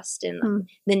lost, and Hmm.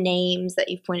 the names that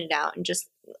you've pointed out, and just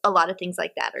a lot of things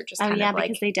like that are just Oh kind yeah, of like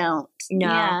because they don't. No.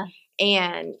 Yeah.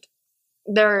 and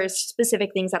there are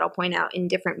specific things that I'll point out in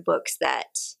different books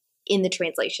that in the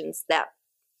translations that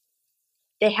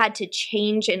they had to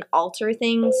change and alter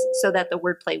things so that the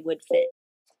wordplay would fit.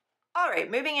 All right,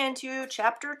 moving into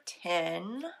chapter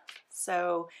 10.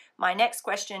 So my next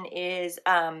question is,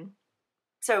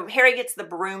 so Harry gets the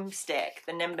broomstick,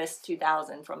 the Nimbus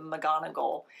 2000 from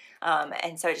McGonagall.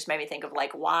 And so it just made me think of,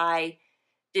 like, why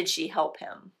did she help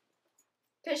him?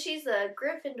 Because she's a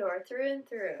Gryffindor through and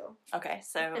through. Okay,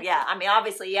 so yeah, I mean,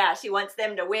 obviously, yeah, she wants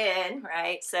them to win,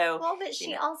 right? So, Well, but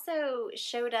she know. also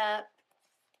showed up,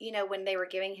 when they were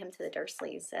giving him to the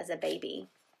Dursleys as a baby,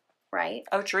 right?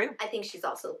 oh, true. I think she's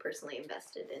also personally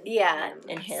invested in him.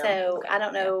 In him. So Okay, I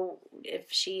don't yeah. know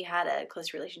if she had a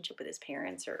close relationship with his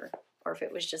parents or if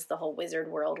it was just the whole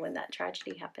wizard world when that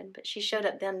tragedy happened. But she showed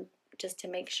up then just to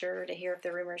make sure to hear if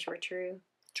the rumors were true.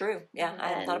 True. Yeah, I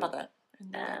hadn't thought about that.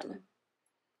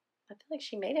 I feel like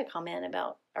she made a comment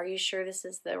about, are you sure this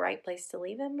is the right place to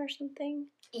leave him or something?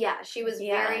 Yeah, she was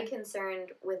Yeah. very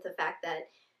concerned with the fact that,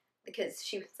 because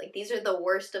she was like, these are the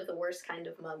worst of the worst kind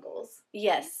of muggles.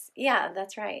 Yes. Yeah,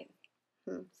 that's right.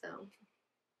 So,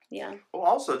 Yeah. Well,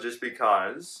 also just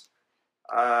because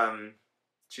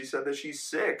she said that she's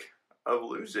sick of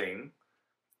losing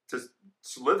to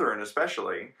Slytherin,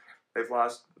 especially. They've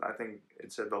lost, I think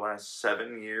it said the last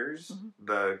 7 years,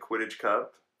 the Quidditch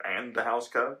Cup and the House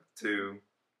Cup to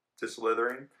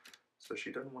Slytherin. So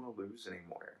she doesn't want to lose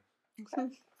anymore.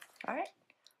 Okay. All right.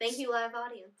 thank you, live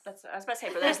audience. That's what I was about to say.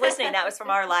 For those listening, that was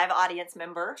from our live audience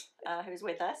member who's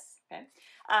with us. Okay.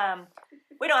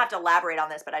 We don't have to elaborate on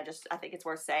this, but I think it's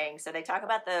worth saying. So they talk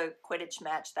about the Quidditch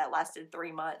match that lasted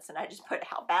 3 months, and I just put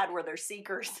how bad were their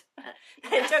seekers.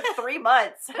 It took 3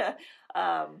 months.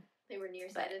 They were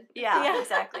nearsighted. Yeah,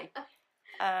 exactly.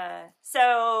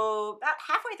 So about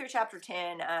halfway through chapter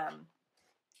 10,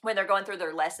 when they're going through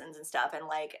their lessons and stuff, and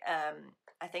like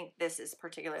I think this is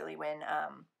particularly when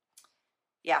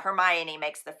Hermione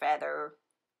makes the feather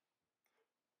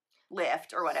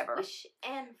lift or whatever. Swish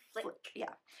and flick.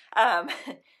 Yeah.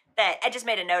 That I just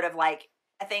made a note of, like,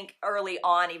 I think early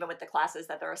on, even with the classes,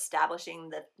 that they're establishing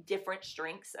the different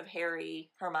strengths of Harry,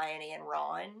 Hermione, and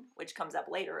Ron, which comes up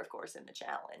later, of course, in the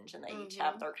challenge, and they each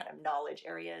have their kind of knowledge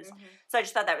areas. So I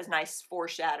just thought that was nice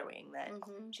foreshadowing that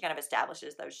she kind of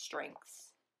establishes those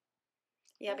strengths.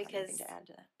 Yeah, Anything because to add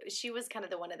to that? she was kind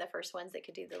of one of the first ones that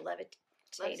could do the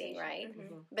levitating, right?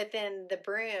 Mhm. But then the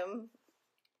broom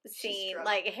scene, strong.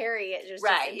 like Harry, it just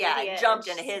Right, yeah, immediate, jumped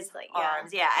and into she's his like,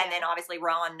 arms, and then obviously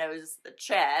Ron knows the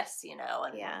chess, and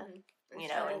yeah. you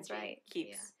know, and That's right.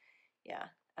 keeps,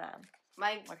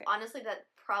 Okay. Honestly, that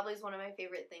probably is one of my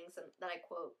favorite things that I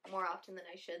quote more often than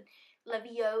I should.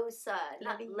 Leviosa,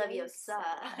 not Leviosa.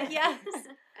 Yes.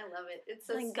 I love it. It's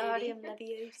so Wingardium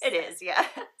snooty. Leviosa. It is, yeah.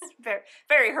 It's very,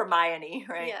 very Hermione,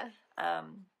 right?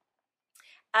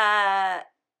 Yeah.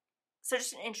 So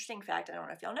just an interesting fact, I don't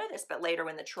know if y'all know this, but later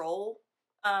when the troll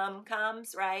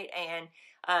comes, right, and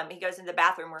he goes into the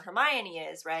bathroom where Hermione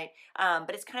is, right,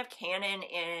 but it's kind of canon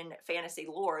in fantasy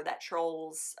lore that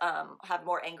trolls have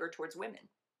more anger towards women,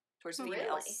 towards females.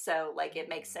 Really? So, like, it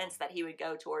makes sense that he would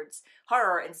go towards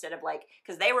her instead of, like,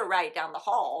 because they were right down the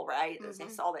hall, right, they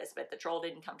saw this, but the troll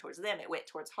didn't come towards them, it went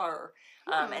towards her.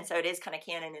 And so it is kind of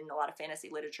canon in a lot of fantasy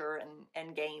literature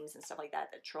and games and stuff like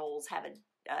that, that trolls have a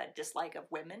dislike of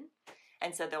women,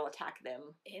 and so they'll attack them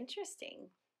Interesting.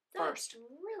 first. That's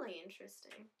really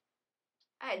interesting.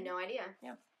 I had no idea.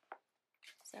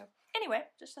 So anyway,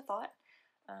 just a thought.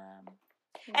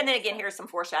 And then again, here's some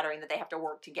foreshadowing that they have to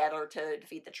work together to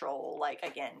defeat the troll. Like,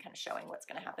 again, kind of showing what's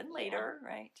going to happen later,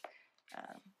 right?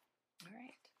 All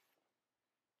right.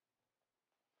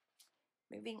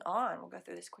 Moving on, we'll go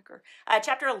through this quicker.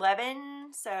 Chapter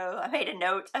 11. So I made a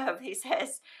note of. He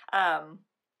says.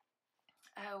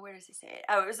 Where does he say it?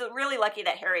 Oh, it was really lucky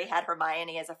that Harry had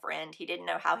Hermione as a friend. He didn't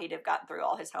know how he'd have gotten through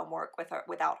all his homework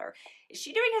without her. Is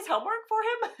she doing his homework for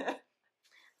him?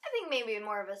 I think maybe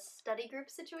more of a study group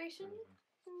situation.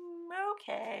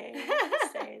 Okay,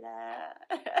 say that.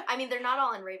 I mean, they're not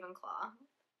all in Ravenclaw,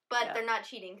 but Yeah. they're not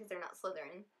cheating because they're not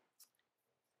Slytherin.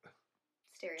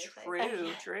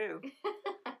 Stereotype. True.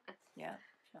 Yeah.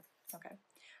 Okay.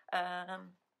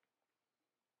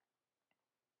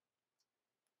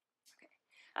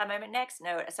 My next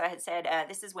note. So I had said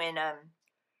this is when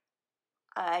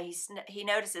he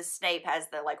notices Snape has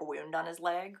the wound on his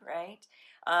leg, right?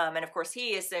 And of course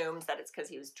he assumes that it's because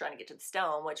he was trying to get to the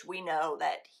stone, which we know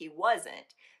that he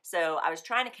wasn't. So I was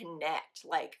trying to connect,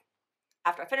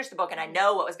 after I finished the book and I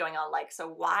know what was going on, so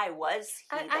why was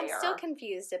he there? I'm still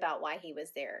confused about why he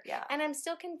was there. Yeah. And I'm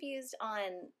still confused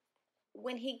on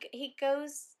when he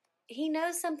goes, he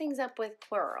knows something's up with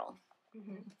Quirrell.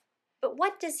 But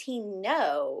what does he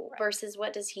know versus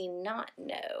what does he not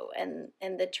know?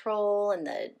 And the troll and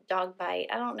the dog bite,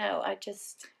 I don't know.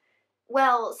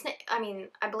 Well,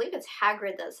 I believe it's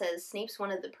Hagrid that says Snape's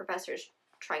one of the professors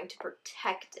trying to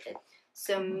protect it.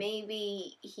 So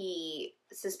maybe he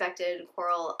suspected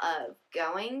Quirrell of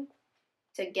going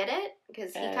to get it,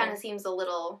 because he kind of seems a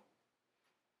little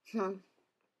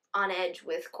on edge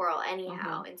with Quirrell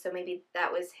anyhow. And so maybe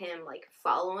that was him,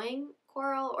 following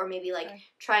Quirrell, or maybe,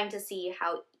 trying to see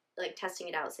how, testing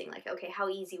it out, saying, okay, how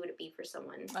easy would it be for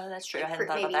someone? Oh, that's true. I hadn't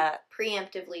thought about that.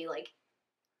 Preemptively,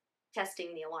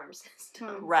 testing the alarm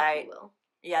system. Right. If you will.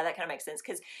 Yeah, that kind of makes sense,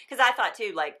 because I thought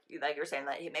too, like you were saying,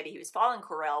 that maybe he was following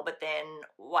Quirrell, but then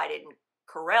why didn't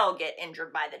Quirrell get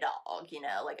injured by the dog?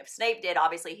 If Snape did,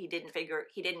 obviously he didn't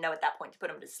know at that point to put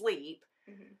him to sleep.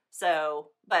 So,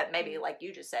 but maybe like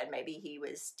you just said, maybe he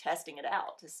was testing it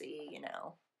out to see,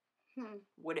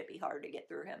 would it be hard to get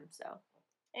through him? So,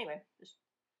 anyway, just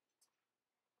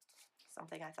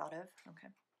something I thought of.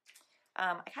 Okay.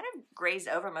 I kind of grazed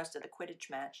over most of the Quidditch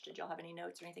match. Did y'all have any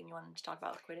notes or anything you wanted to talk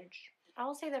about with Quidditch? I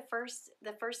will say the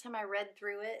first time I read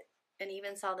through it and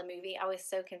even saw the movie, I was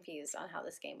so confused on how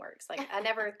this game works. I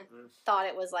never thought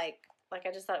it was I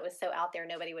just thought it was so out there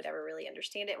nobody would ever really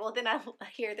understand it. Well, then I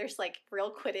hear there's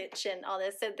real Quidditch and all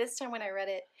this. So this time when I read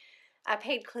it, I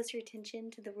paid closer attention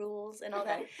to the rules and all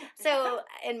that. So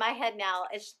in my head now,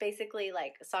 it's basically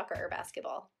like soccer or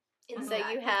basketball. So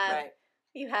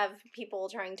you have people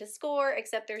trying to score,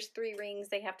 except there's 3 rings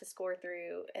they have to score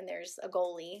through, and there's a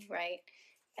goalie, right?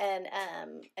 And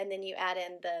then you add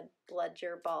in the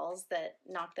bludger balls that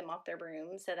knock them off their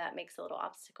broom, so that makes a little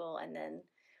obstacle. And then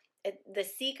the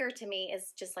seeker to me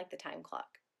is just like the time clock.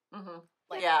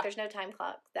 There's no time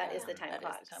clock. That is the time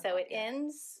clock. So it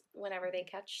ends whenever they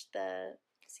catch the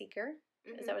seeker,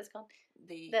 Is that what it's called?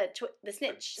 The The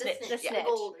snitch. The Snitch, snitch, yeah. the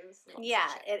golden snitch. Yeah,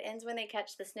 it ends when they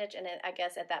catch the snitch, and I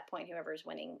guess at that point, whoever's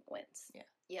winning wins. Yeah.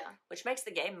 which makes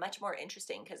the game much more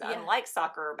interesting because Yeah. unlike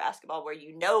soccer or basketball where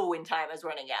you know when time is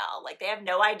running out, like they have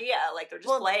no idea, like they're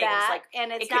just playing. And it's like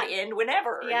and it it's could not. end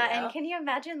whenever. Yeah, you know? and can you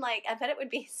imagine? Like, I bet it would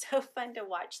be so fun to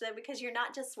watch them because you're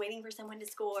not just waiting for someone to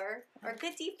score or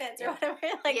good defense or Yeah. whatever.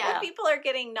 Like, Yeah. when people are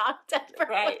getting knocked out for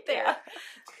Right, their yeah.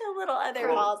 the little other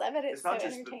Well, balls. I bet it's it's so not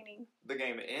just the- entertaining. The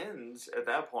game ends at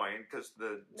that point because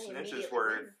the They snitch is immediately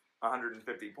worth win.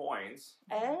 150 points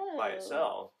Oh, by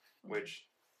itself, which,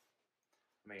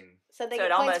 I mean, So they So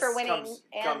get it points for almost winning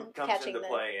and comes catching into the.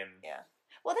 play and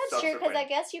Well, that's true because I subsequent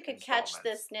guess you could catch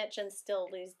the installments. snitch and still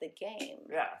lose the game.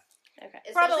 yeah. Okay.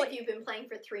 Especially Probably- if you've been playing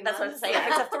for 3 That's what I months. was saying.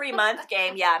 If it's a 3-month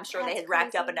game, yeah, I'm sure they That's had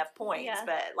racked up crazy. enough points. Yeah,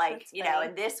 But like, that's you know, funny.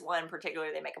 in this one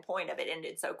particularly, they make a point of it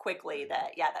ended so quickly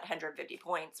that that 150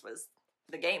 points was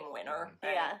the game winner.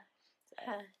 Mhm. Yeah. So,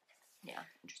 Huh. yeah,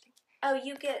 interesting. Oh,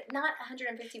 you get not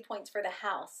 150 points for the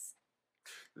house.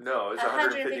 No, it's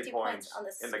 150 150 points points on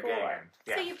the in the score. game.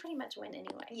 Yeah. So you pretty much win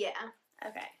anyway. Yeah.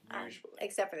 Okay. Usually.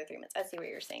 Except for the 3 months. I see what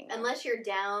you're saying. now. Unless you're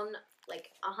down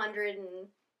like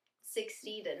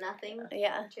 160 to nothing,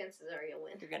 Yeah. chances are you'll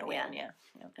win. You're gonna Yeah. win, yeah.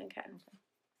 Okay.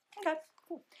 Okay,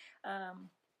 cool.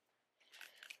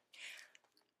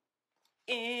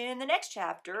 In the next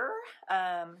chapter,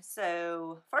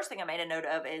 so first thing I made a note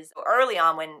of is early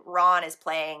on when Ron is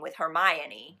playing with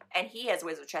Hermione, and he has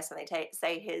wizard chess, and they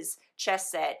say his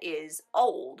chess set is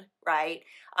old, right?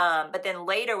 But then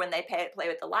later when they play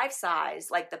with the life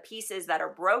size, like the pieces that are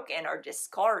broken are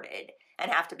discarded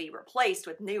and have to be replaced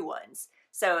with new ones.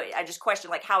 So I just question,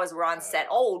 like, how is Ron's set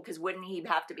old? Because wouldn't he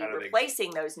have to be How do they-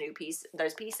 replacing those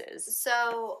pieces?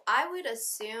 So I would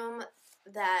assume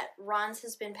that Ron's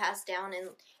has been passed down, and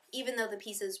even though the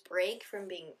pieces break from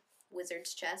being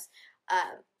wizard's chess,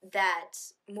 that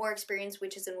more experienced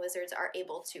witches and wizards are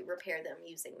able to repair them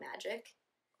using magic.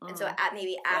 And so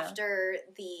maybe after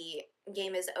the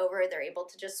game is over, they're able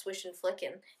to just swish and flick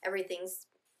and everything's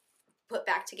put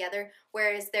back together.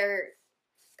 Whereas they're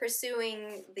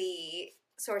pursuing the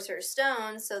Sorcerer's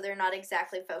Stone, so they're not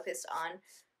exactly focused on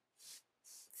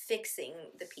fixing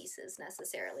the pieces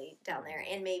necessarily down there.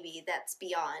 And maybe that's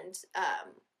beyond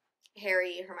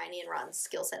Harry, Hermione, and Ron's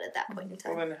skill set at that point in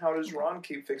Well, time. then how does Ron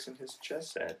keep fixing his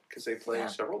chess set? Because they play Yeah.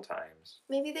 several times.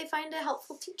 Maybe they find a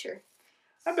helpful teacher.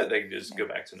 I bet they can just go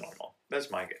back to normal.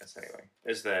 That's my guess, anyway.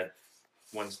 Is that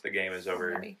once the game is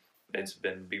over, Maybe. it's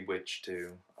been bewitched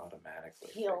to automatically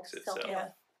Heal, fix itself. self-heal.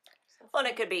 Yeah. Well, and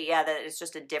it could be, that it's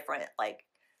just a different, like,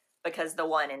 because the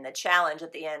one in the challenge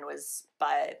at the end was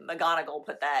by McGonagall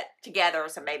put that together,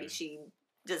 so maybe she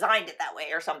designed it that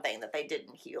way or something that they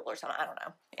didn't heal or something. I don't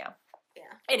know. Yeah.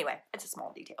 Yeah. Anyway, it's a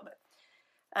small detail,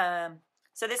 but.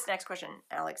 So this next question,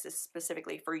 Alex, is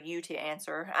specifically for you to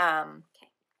answer. Okay.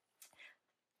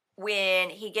 When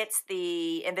he gets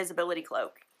the invisibility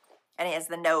cloak, and he has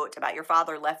the note about your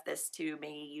father left this to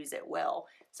me, use it well.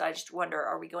 So I just wonder,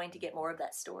 are we going to get more of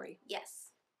that story?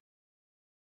 Yes.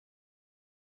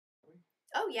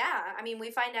 Oh, yeah. I mean,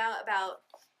 we find out about.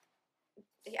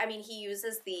 I mean, he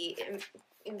uses the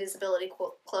invisibility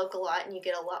cloak a lot, and you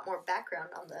get a lot more background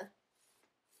on the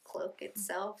cloak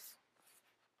itself.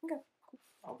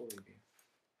 I'll believe you.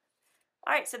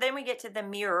 All right, so then we get to the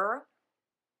mirror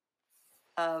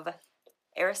of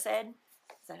Erised.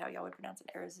 Is that how y'all would pronounce it?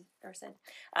 Erised.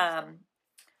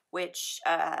 Which,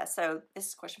 so this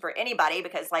is a question for anybody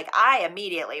because, like, I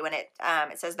immediately, when it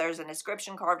says there's an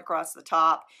inscription carved across the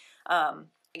top, I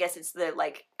guess it's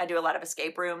I do a lot of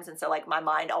escape rooms, and so, like, my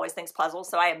mind always thinks puzzles,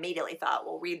 so I immediately thought,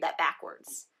 well, read that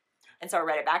backwards. And so I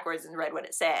read it backwards and read what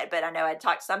it said, but I know I'd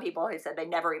talked to some people who said they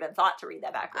never even thought to read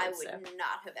that backwards. I would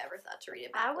not have ever thought to read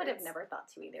it I backwards. would have never thought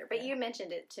to either, but you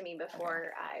mentioned it to me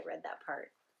before I read that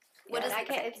part. What does I it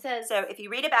can't, say? it says, So if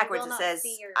you read it backwards, will it not says,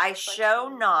 see your I show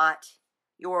reflection." not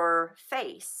your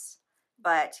face,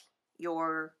 but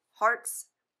your heart's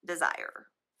desire.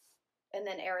 and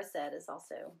then Erised is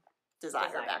also Desire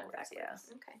Desire backwards, yeah. backwards.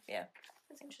 Okay. Yeah.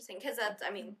 That's interesting because that's,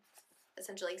 I mean,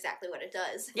 essentially exactly what it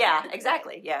does. Yeah,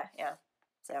 exactly. Yeah.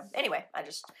 So anyway, I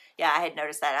had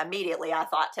noticed that immediately. I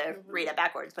thought to read it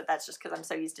backwards, but that's just because I'm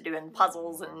so used to doing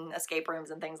puzzles and escape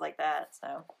rooms and things like that.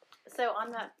 So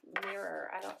on that mirror.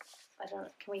 I don't.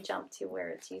 Can we jump to where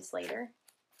it's used later?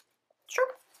 sure.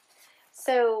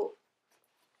 So,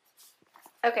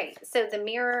 okay, so the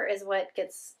mirror is what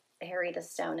gets Harry the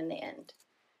stone in the end.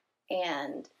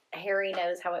 And Harry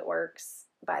knows how it works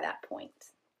by that point.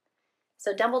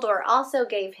 So Dumbledore also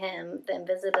gave him the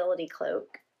invisibility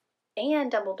cloak,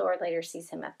 and Dumbledore later sees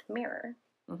him at the mirror.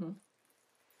 Mhm.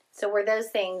 So were those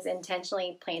things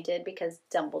intentionally planted because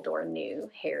Dumbledore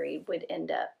knew Harry would end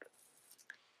up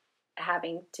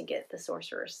having to get the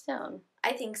Sorcerer's Stone?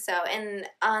 I think so. And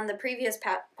on the previous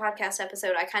podcast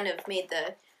episode, I kind of made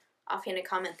the offhanded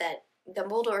comment that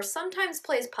Dumbledore sometimes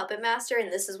plays puppet master,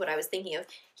 and this is what I was thinking of.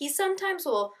 He sometimes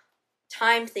will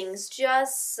time things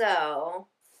just so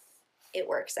it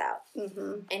works out.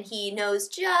 Mm-hmm. And he knows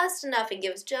just enough and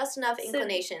gives just enough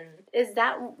inclination. Is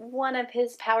that one of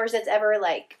his powers that's ever,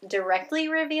 like, directly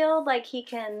revealed? Like, he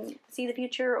can see the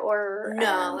future, or...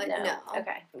 No.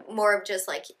 Okay. More of just,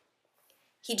 like,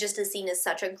 he just is seen as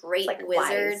such a great Like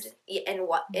wizard,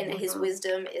 wise. and his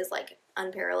wisdom is, like,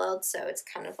 unparalleled, so it's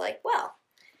kind of like, well...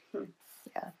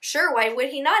 Yeah. Sure, why would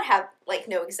he not have, like,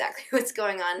 know exactly what's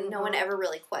going on? No one ever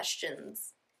really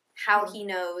questions how he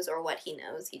knows or what he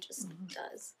knows. He just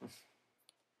does.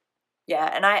 Yeah,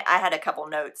 and I had a couple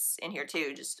notes in here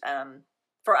too, just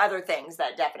for other things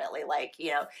that definitely, like,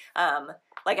 you know,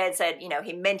 like I had said, you know,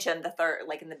 he mentioned the third,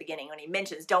 like in the beginning when he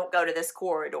mentions don't go to this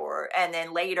corridor, and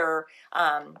then later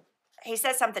he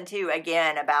says something too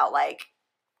again about like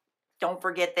don't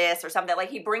forget this or something. Like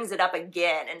he brings it up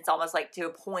again, and it's almost like to a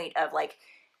point of like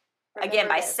again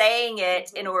by saying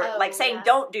it in order like saying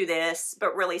don't do this,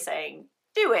 but really saying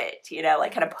do it, you know,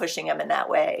 like kind of pushing him in that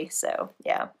way. So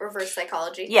yeah, Reverse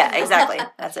psychology. yeah, exactly.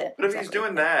 That's it. But if he's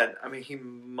doing that, I mean, he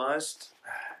must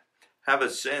have a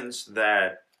sense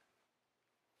that,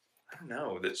 I don't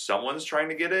know, that someone's trying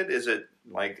to get it. Is it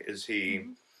like, is he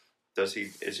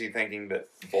thinking that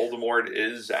Voldemort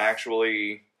is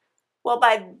actually well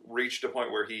by reached a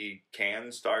point where he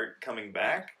can start coming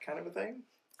back, kind of a thing?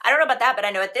 I don't know about that, but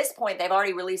I know at this point they've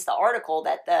already released the article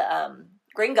that the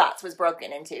Gringotts was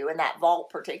broken into in that vault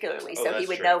particularly, so he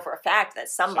would know for a fact that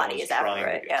somebody is after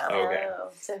it. Yeah. Okay. Oh,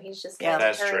 so he's just Yeah. going to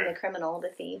That's turn true. the criminal, the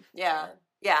thief. Yeah.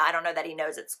 Yeah, I don't know that he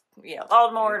knows it's, you know,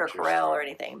 Voldemort or Interesting. Quirrell or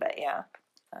anything, but yeah.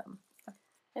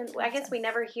 And I guess we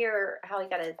never hear how he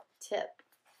got a tip,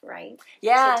 right?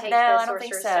 Yeah, to take no, the I don't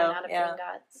think Sorcerer's so. Stone out of Yeah.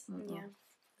 Gringotts. Mm-mm. Yeah.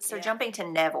 So Yeah. jumping to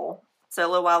Neville. So a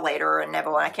little while later, and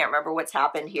Neville, and I can't remember what's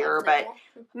happened here, but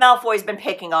Neville. Malfoy's been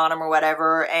picking on him or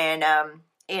whatever, and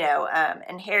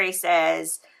and Harry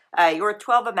says, "You're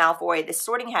 12 of Malfoy. The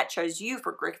Sorting Hat chose you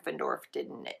for Gryffindor,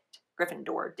 didn't it?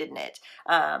 Gryffindor, didn't it?"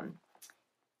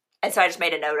 And so I just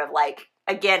made a note of like,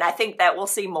 again, I think that we'll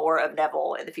see more of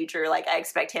Neville in the future. Like, I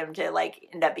expect him to like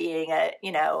end up being a,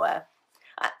 you know,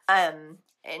 an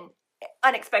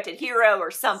unexpected hero or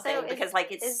something, So because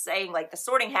like it's saying like the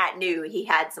Sorting Hat knew he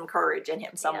had some courage in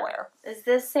him somewhere. Is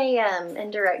this a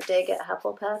indirect dig at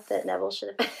Hufflepuff that Neville should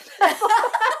have been?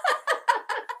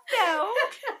 No,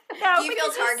 Do you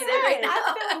feel targeted right now?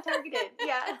 I'm feeling targeted.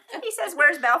 Yeah. He says,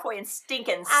 "Where's Malfoy and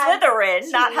stinking Slytherin,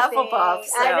 not Hufflepuff?"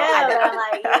 So, I know. But I'm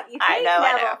like, you think I know.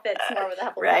 Neville fits more with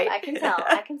Hufflepuff? Right. I can tell.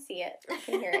 I can see it. I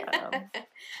can hear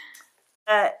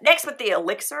it. Next with the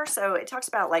elixir, so it talks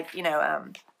about like, you know,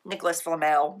 Nicholas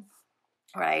Flamel,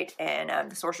 right,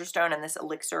 and the Sorcerer's Stone and this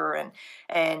elixir,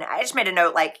 and I just made a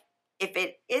note like if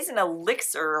it is an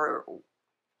elixir,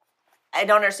 I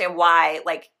don't understand why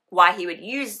he would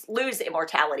lose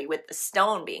immortality with the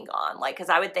stone being gone, like because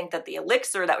I would think that the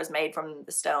elixir that was made from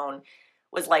the stone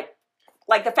was like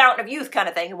the fountain of youth kind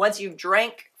of thing, and once you've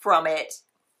drank from it,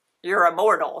 you're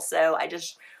immortal. So I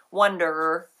just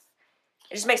wonder.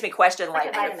 It just makes me question, Like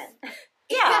like, a vitamin.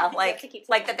 yeah, You like have to keep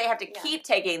like taking that they have to it. Yeah. keep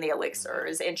taking the elixir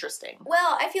is interesting.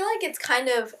 Well, I feel like it's kind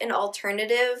of an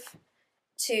alternative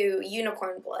to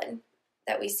unicorn blood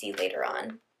that we see later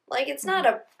on. Like, it's not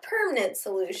a permanent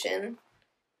solution.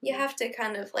 You have to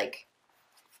kind of, like,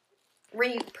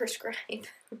 re-prescribe.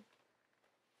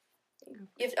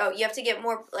 You have to get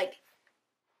more, like,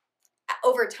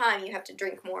 over time you have to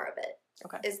drink more of it.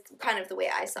 Okay. Is kind of the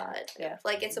way I saw it. Yeah.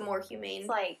 Like, it's a more humane It's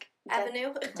like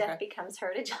avenue. Death becomes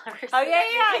her. Did y'all ever see Oh, yeah,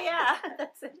 that yeah, movie?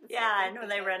 That's it. Yeah, and when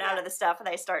they run out of the stuff,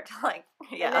 they start to like,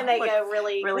 yeah, And then they look- go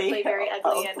really quickly, very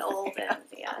ugly old. and old, and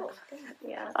yeah.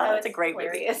 Oh, No, it's a great movie.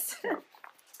 hilarious.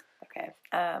 Okay.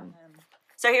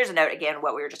 So here's a note again,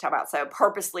 what we were just talking about. So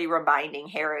purposely reminding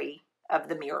Harry of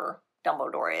the mirror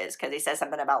Dumbledore is, because he says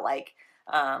something about like,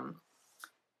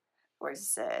 where does he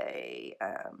say,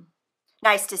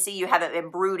 nice to see you haven't been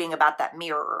brooding about that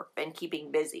mirror, been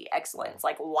keeping busy. Excellent. It's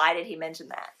like, why did he mention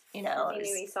that? You know, He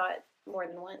knew he saw it more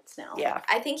than once now. yeah.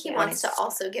 I think he Yeah. wants to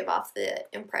also give off the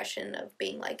impression of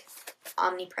being, like,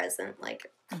 omnipresent.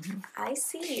 Like, I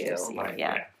see you.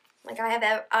 Yeah. Like, I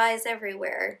have eyes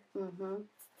everywhere. Mm-hmm.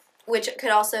 Which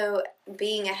could also,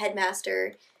 being a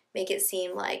headmaster, make it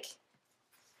seem like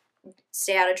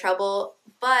stay out of trouble.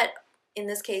 But in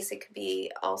this case, it could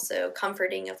be also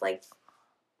comforting of, like,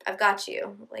 I've got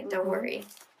you. Like, don't Mhm. worry.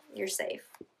 You're safe.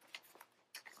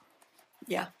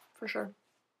 for sure.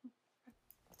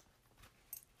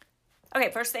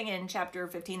 Okay, first thing in chapter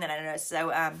 15 that I noticed.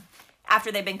 So,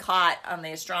 after they've been caught on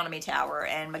the astronomy tower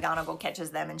and McGonagall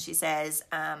catches them and she says,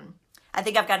 I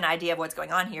think I've got an idea of what's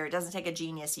going on here. It doesn't take a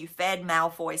genius. You fed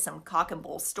Malfoy some cock and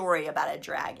bull story about a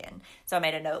dragon. So I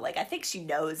made a note, like, I think she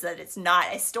knows that it's not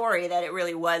a story, that it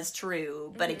really was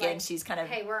true. But again, Like, she's kind of...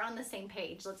 Hey, we're on the same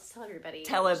page. Let's tell everybody.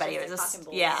 Tell everybody It's it just was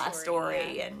cock and bull a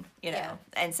story yeah. and, you know. Yeah.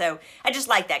 And so I just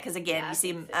like that because, again, Yeah, you see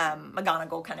it's-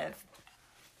 McGonagall kind of...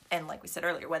 And like we said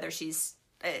earlier, whether she's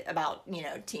about, you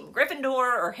know, Team Gryffindor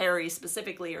or Harry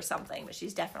specifically or something, but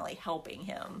she's definitely helping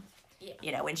him,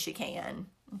 you know, when she can.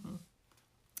 Mm-hmm.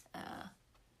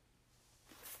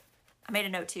 I made a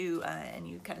note too, and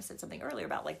you kind of said something earlier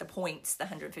about like the points, the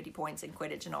 150 points in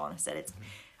Quidditch and all, and I said it's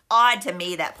odd to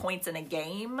me that points in a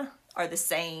game are the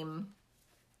same,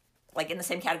 like in the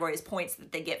same category as points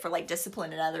that they get for like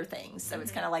discipline and other things. So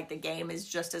it's kind of like the game is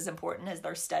just as important as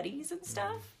their studies and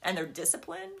stuff and their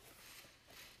discipline.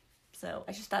 So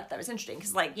I just thought that was interesting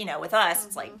because, like, you know, with us,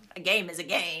 it's like a game is a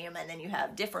game, and then you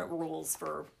have different rules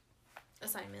for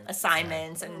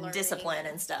assignments and learning. discipline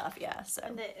and stuff. Yeah, so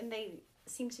And they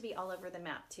seem to be all over the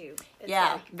map too. It's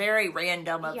yeah, like, very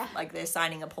random of Yeah. like the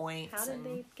assigning of points. how did and,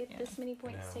 they get yeah. this many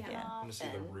points Yeah. taken Yeah. I'm off? gonna see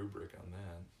the and- rubric on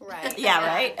that. Right. Yeah,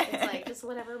 right. It's like just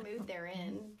whatever mood they're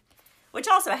in. Which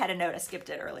also I had a note, I skipped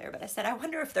it earlier, but I said I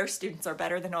wonder if their students are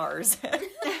better than ours.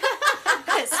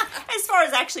 as far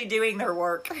as actually doing their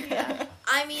work.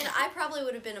 I mean, I probably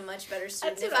would have been a much better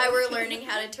student That's if what I I were was learning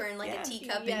how to turn like Yeah. a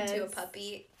teacup Yes. into a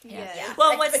puppy. Yeah.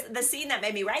 Well, what's the scene that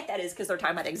made me write that is because they're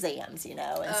talking about exams, you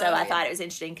know, and so Oh, I yeah. thought it was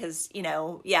interesting because, you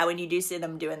know, yeah, when you do see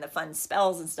them doing the fun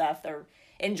spells and stuff, they're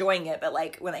enjoying it, but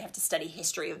like when they have to study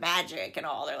history of magic and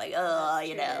all, they're like, oh,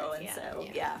 you know, and Yeah. so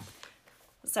Yeah. yeah.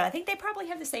 So I think they probably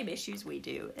have the same issues we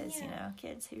do as you know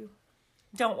kids who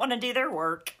don't want to do their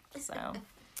work. So.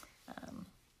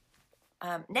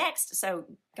 Next, so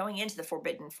going into the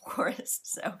Forbidden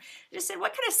Forest, so I just said,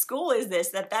 what kind of school is this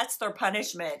that's their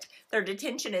punishment? Their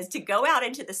detention is to go out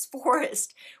into this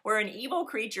forest where an evil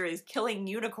creature is killing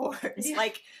unicorns. Yeah.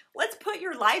 Like, let's put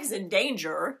your lives in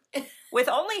danger with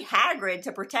only Hagrid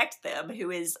to protect them,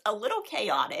 who is a little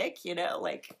chaotic, you know,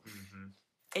 like,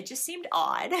 it just seemed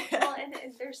odd. Well, and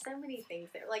there's so many things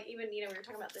there. Like even, you know, we were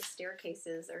talking about the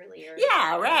staircases earlier.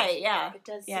 Yeah, right, yeah. It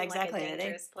does Yeah, seem exactly. like a They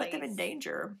dangerous put them in place.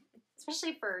 danger.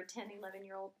 Especially for 10,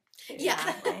 11-year-old kids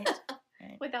Yeah. Right.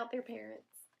 without their parents.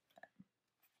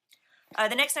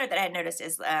 The next note that I had noticed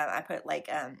is I put like,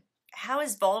 how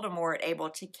is Voldemort able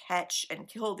to catch and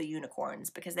kill the unicorns?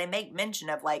 Because they make mention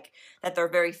of like that they're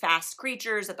very fast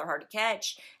creatures, that they're hard to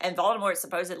catch, and Voldemort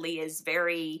supposedly is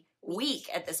very weak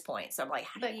at this point. So I'm like,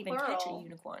 how do But you even catch a Quirrell-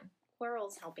 unicorn?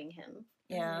 Quirrell's helping him.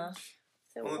 Yeah,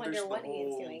 So Well, I wonder there's the what he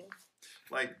is whole- doing.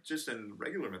 Like just in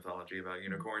regular mythology about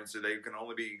unicorns, so they can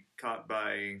only be caught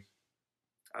by,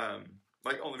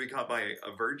 like only be caught by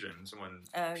a virgin, someone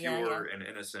Oh, yeah, pure and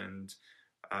innocent.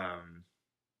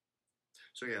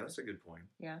 So yeah, that's a good point.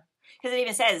 because it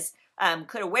even says,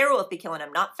 could a werewolf be killing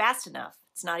him? Not fast enough.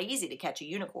 It's not easy to catch a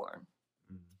unicorn.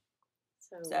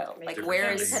 So, maybe like, Different where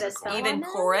kinds is of unicorn. even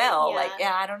Corell? Corell? Like,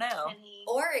 yeah, I don't know. Can he?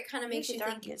 Or it kind of makes you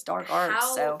dark- think It's dark arts,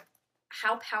 how so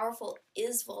how powerful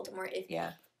is Voldemort if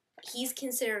yeah. he's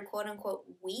considered quote unquote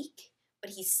weak, but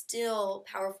he's still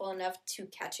powerful enough to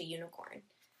catch a unicorn.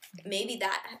 Maybe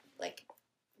that like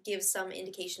gives some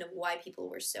indication of why people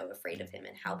were so afraid of him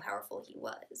and how powerful he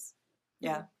was.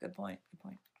 Yeah, good point. Good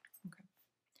point.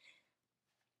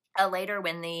 Okay. Later,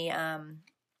 when the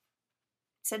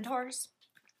centaurs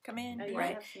come in, Oh, yeah, I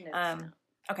right? have some notes now.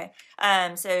 Okay.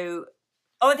 So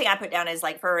only thing I put down is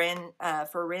like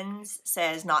Firenze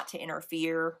says not to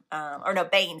interfere, or no,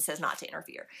 Bane says not to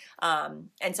interfere. And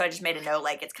so I just made a note,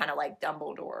 like it's kind of like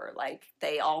Dumbledore. Like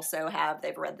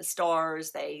they've read the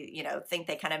stars. They, you know, think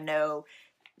they kind of know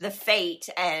the fate,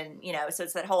 and you know, so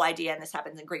it's that whole idea, and this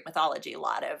happens in Greek mythology a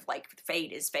lot of like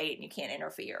fate is fate, and you can't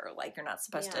interfere. Like you're not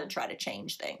supposed to Yeah. try to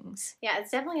change things. Yeah,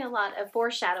 it's definitely a lot of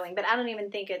foreshadowing, but I don't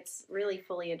even think it's really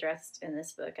fully addressed in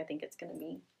this book. I think it's going to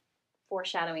be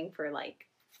foreshadowing for like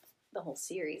the whole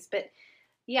series. But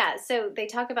yeah, so they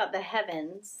talk about the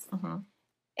heavens, Mm-hmm.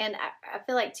 and I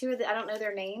feel like I don't know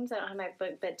their names, I don't have my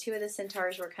book, but two of the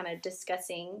centaurs were kind of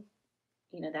discussing,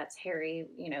 you know, that's Harry,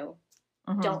 you know,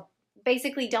 Mm-hmm. don't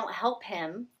help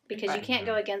him because you Right. can't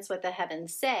go against what the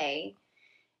heavens say.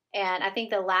 And I think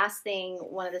the last thing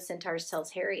one of the centaurs tells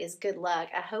Harry is good luck.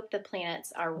 I hope the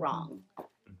planets are wrong.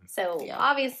 So Yeah.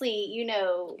 obviously, you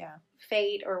know, Yeah.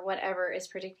 fate or whatever is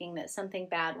predicting that something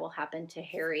bad will happen to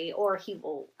Harry, or he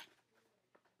will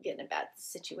get in a bad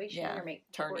situation Yeah. or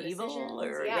make Turn poor evil decisions.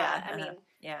 or- yeah. yeah, I uh-huh. mean,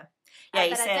 Yeah. Yeah, he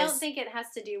but says. I don't think it has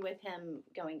to do with him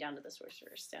going down to the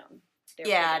Sorcerer's Stone. Their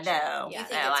Yeah, predictions. no. Yeah. You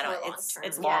think no, it's I don't. more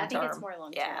It's long-term? long Yeah, term. I think it's more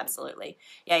long Yeah, term. absolutely.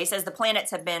 Yeah, he says the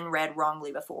planets have been read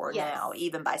wrongly before Yes. now,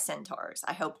 even by centaurs.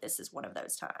 I hope this is one of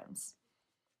those times.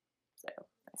 So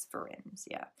that's Ferenz,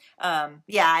 yeah.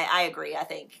 Yeah, I agree. I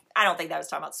don't think that was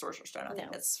talking about the Sorcerer's Stone. I think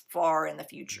No. that's far in the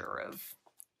future of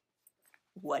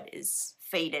what is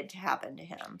fated to happen to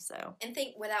him. So And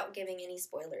think, without giving any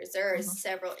spoilers, there are Mhm.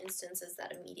 several instances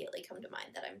that immediately come to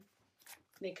mind that I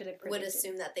They could have would predicted.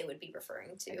 assume that they would be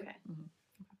referring to. Okay.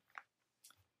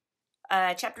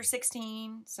 chapter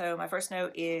 16. So my first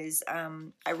note is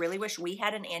I really wish we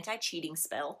had an anti-cheating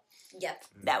spell. Yep.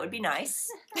 That would be nice.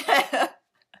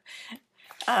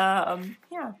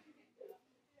 Yeah.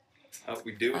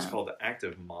 We do. It's called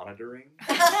active monitoring.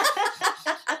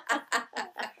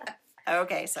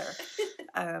 Okay, sir.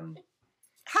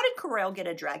 How did Corell get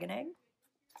a dragon egg?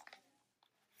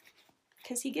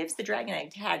 Because he gives the dragon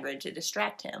egg to Hagrid to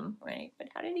distract him, right? But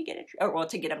how did he get it? Oh, well,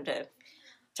 to get him to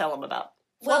tell him about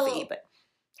Fluffy. Well- But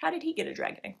how did he get a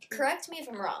dragon egg? Correct me if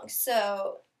I'm wrong.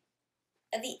 So,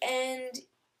 at the end,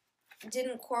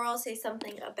 didn't Quirrell say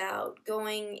something about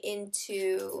going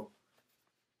into,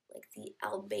 like, the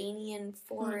Albanian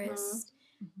forest?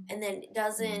 And then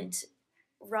doesn't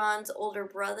Ron's older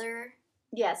brother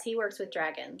Yes, he works with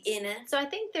dragons. in it? So I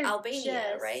think they're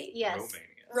Albania, just, right? Yes. Romania.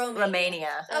 Romania.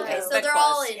 Romania. Okay, Oh. so But they're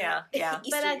all close. in Yeah, yeah.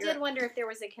 Eastern But I did Europe. wonder if there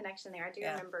was a connection there. I do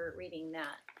Yeah. remember reading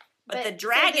that. But the so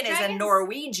dragon is a dragons-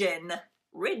 Norwegian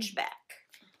ridgeback.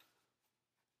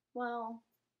 Well,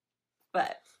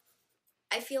 But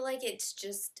I feel like it's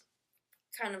just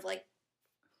kind of like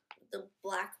the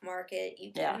black market.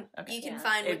 You can Yeah, okay. you can Yeah.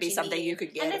 find it'd what be you something need. you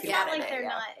could get and if it's you not wanted like it, they're yeah.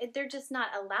 not. They're just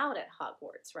not allowed at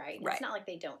Hogwarts, right? Right. It's not like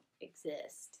they don't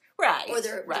exist. Right. or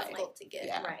they're right. difficult to get.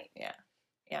 Yeah. Right.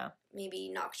 Yeah. Maybe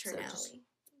nocturnally.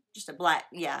 Just a black,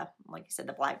 yeah, like you said,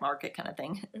 the black market kind of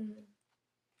thing. Mhm.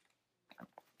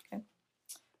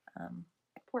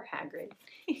 Poor Hagrid.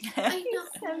 I know.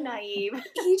 So naive.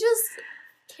 He just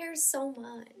cares so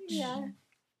much. Yeah.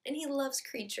 And he loves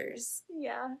creatures.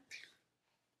 Yeah.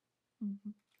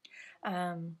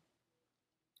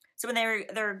 So when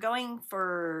they're going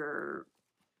for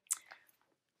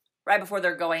right before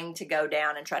they're going to go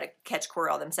down and try to catch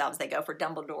Quirrell themselves, they go for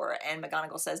Dumbledore, and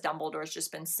McGonagall says Dumbledore's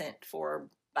just been sent for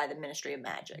by the Ministry of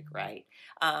Magic, right?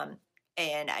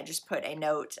 And I just put a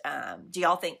note. Do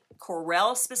y'all think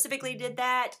Quirrell specifically did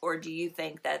that, or do you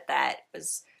think that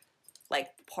was like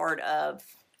part of?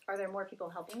 Are there more people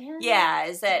helping him? Yeah,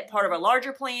 is that part of a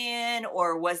larger plan,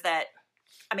 or was that?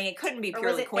 I mean, it couldn't be Or was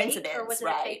purely it fate, coincidence, or was it a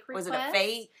right? fake Was it a request?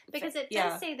 fate? Because it does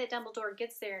Yeah. say that Dumbledore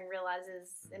gets there and realizes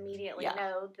immediately, Yeah.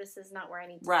 no, this is not where I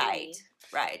need to Right, be.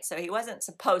 right. So he wasn't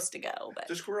supposed to go, but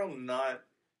Does Quirrell not?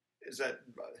 Is that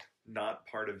not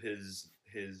part of his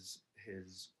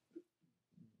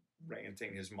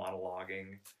ranting, his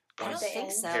monologuing? I don't Once think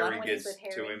end, so. Harry when he's gets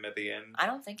with to Harry. him at the end. I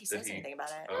don't think he Did says he- anything about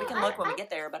it. Oh. We can look when we get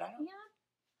there, but I don't. Yeah,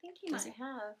 I think he Does might he?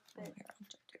 have. Oh, But here, I'll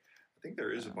check too. I think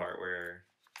there is a part where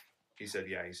he said,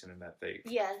 "Yeah, he sent him that fake."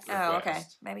 yes. Oh, okay.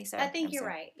 Request. Maybe so. I think I'm you're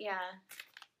sorry. right. Yeah.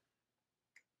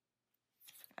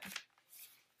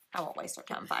 I won't waste our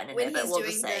time finding When it, but he's we'll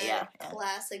doing just the say, yeah.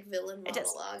 classic villain It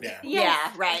does. monologue. Yeah.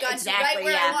 Yeah, right. Got Exactly. you right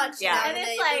where I Yeah. want you. Yeah. Now And they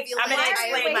it's like, reveal I'm my gonna why are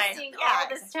entire- we explain my- wasting yeah, all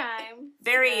this time?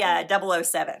 Very Yeah.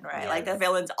 007, right? Like the Yes.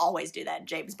 villains always do that in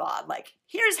James Bond. Like,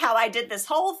 here's how I did this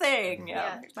whole thing.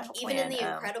 Yeah. Here's my whole Even in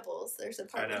plan. The Incredibles, there's a I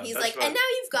part know, where he's that's like, what- and now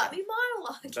you've got me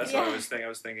monologue. That's Yeah. what I was thinking. I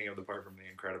was thinking of the part from The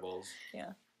Incredibles.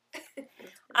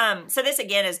 So this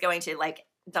again is going to like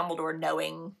Dumbledore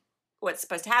knowing what's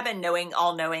supposed to happen,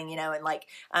 all knowing, you know, and like,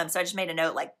 so I just made a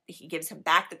note, like he gives him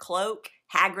back the cloak,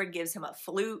 Hagrid gives him a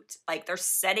flute, like they're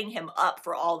setting him up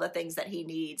for all the things that he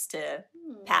needs to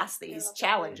pass these love that.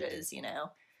 challenges, you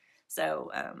know. So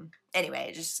anyway,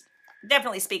 it just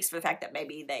definitely speaks to the fact that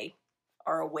maybe they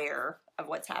are aware of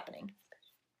what's happening.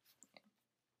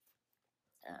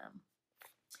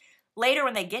 Later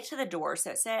when they get to the door,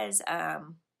 so it says a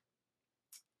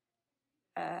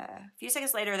few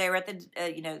seconds later they were at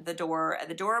the the door.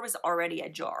 The door was already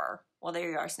ajar. Well, there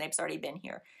you are. Snape's already been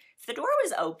here. If the door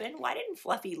was open, why didn't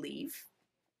Fluffy leave?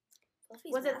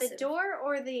 Fluffy's Was it the massive. door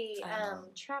or the Oh.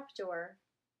 trap door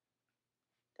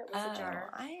that was ajar?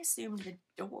 I assumed the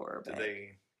door. Did But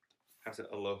they have to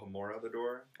Alohomora the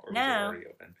door, or was No. it already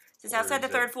open? it's or outside the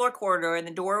is third it- floor corridor, and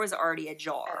the door was already Oh,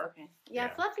 ajar. okay. Yeah,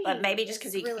 Yeah. Fluffy. But maybe just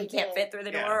is because really he can't big. fit through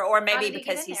the Yeah. door, or How maybe did he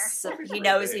get because in he there?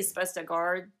 knows Big. he's supposed to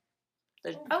guard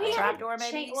the Oh, he trap had door. a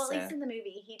Maybe. chain. Well, so- at least in the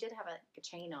movie, he did have a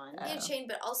chain on. He had Oh. chain,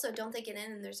 but also don't they get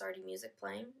in and there's already music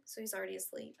playing, so he's already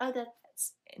asleep. Oh, that.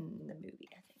 That's in the movie,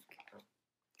 I think.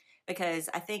 because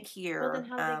I think here. Well, then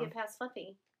how did they get past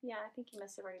Fluffy? Yeah, I think he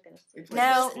must have already been asleep. He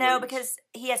No, plays no, flute. because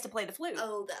he has to play the flute.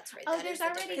 Oh, that's right. Oh, that there's is the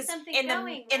already difference. something in the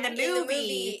going. in the right?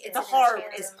 movie, it's the an harp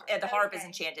enchanted. is the harp is Okay.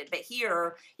 enchanted, but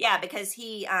here, yeah, because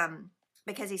he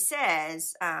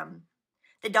says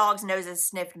the dog's noses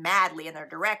sniffed madly in their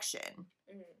direction.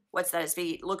 Mhm. What's that? His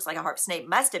feet looks like a harp. Snape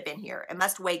must have been here. It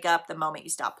must wake up the moment you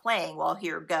stop playing. Well,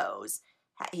 here goes.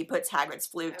 He puts Hagrid's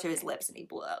flute to his Okay. lips and he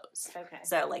blows. Okay.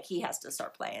 So like he has to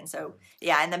start playing. So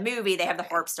yeah, in the movie they have the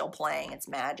harp still playing. It's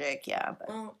magic. Yeah. But,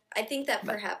 Well, I think that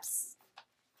But- perhaps,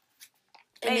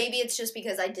 and Hey. maybe it's just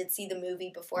because I did see the movie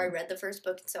before I read the first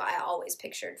book, so I always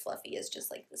pictured Fluffy as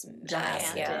just like this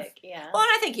Giant, massive. Yeah. well,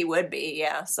 and I think he would be.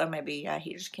 Yeah. So maybe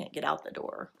he just can't get out the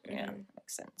door. Yeah, Mhm.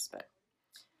 makes sense. But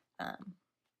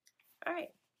all right.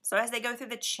 So as they go through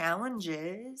the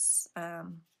challenges,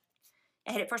 and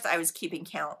at first I was keeping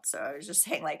count, so I was just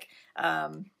saying like,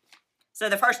 so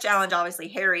the first challenge, obviously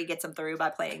Harry gets them through by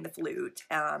playing the flute,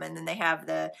 and then they have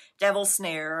the Devil's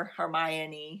Snare.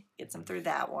 Hermione gets them through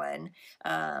that one,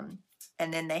 and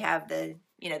then they have the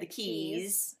the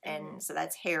keys, and so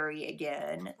that's Harry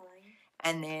again,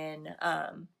 and then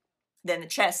the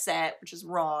chess set, which is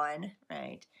Ron,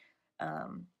 right,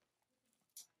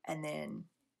 and then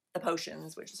the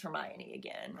potions, which is Hermione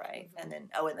again, right? And then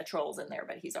and the troll's in there,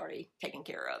 but he's already taken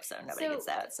care of, so nobody gets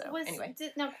that. So anyway,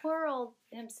 now Quirrell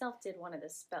himself did one of the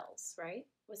spells, right?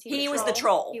 Was he was the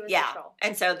troll, He was yeah. the troll.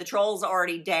 And so the troll's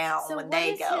already down So when what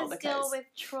they is go his because deal with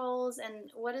trolls,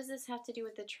 and what does this have to do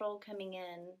with the troll coming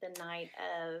in the night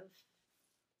of?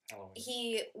 Halloween.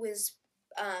 He was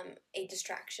a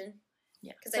distraction.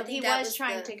 Yeah. because So I think he that was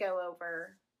trying the- to go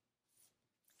over.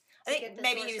 I get think the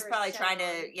maybe he was Sorcerer's probably trying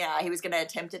Stone. to, he was going to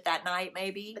attempt it that night,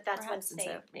 maybe. But that's when perhaps, and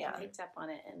Snape so, yeah. picked up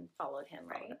on it and followed him,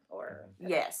 right? Or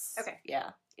Yes. Okay. Yeah.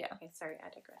 Okay, sorry, I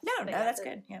digress. No, But no, yeah, that's the-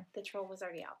 good. Yeah. The troll was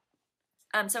already out.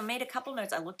 So I made a couple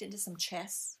notes. I looked into some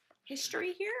chess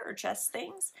history here, or chess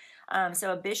things.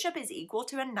 So a bishop is equal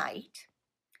to a knight.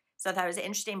 So I thought it was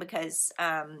interesting because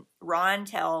Ron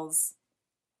tells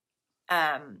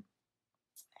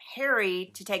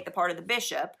Harry to take the part of the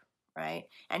bishop, right?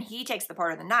 And he takes the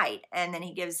part of the knight. And then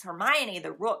he gives Hermione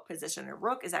the rook position. The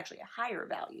rook is actually a higher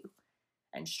value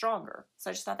and stronger. So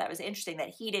I just thought that was interesting that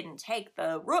he didn't take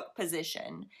the rook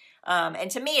position. And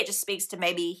to me, it just speaks to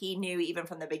maybe he knew even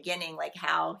from the beginning, like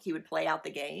how he would play out the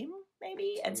game,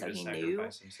 maybe. And so he knew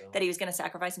that he was going to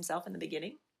sacrifice himself in the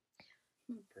beginning.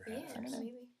 Yeah, I don't know.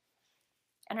 maybe.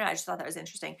 I don't know. I just thought that was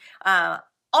interesting.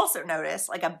 Also notice,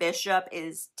 like a bishop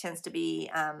tends to be,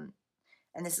 and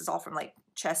this is all from like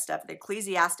chess stuff, the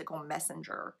ecclesiastical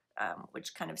messenger,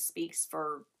 which kind of speaks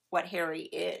for what Harry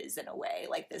is in a way,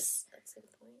 like this That's a good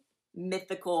point.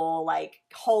 mythical, like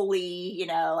holy,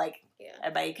 like Yeah.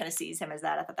 everybody kind of sees him as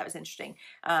that. I thought that was interesting.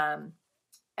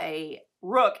 A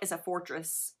rook is a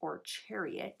fortress or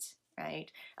chariot,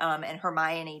 right? And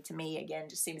Hermione, to me, again,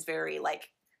 just seems very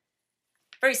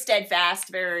very steadfast,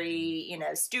 very,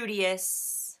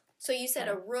 studious. So you said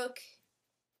Yeah. a rook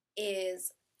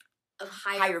is of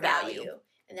higher, Higher value, value.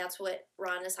 and that's what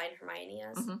Ron assigned Hermione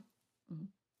as. Mhm. Mhm.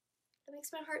 That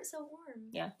makes my heart so warm.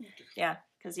 Yeah,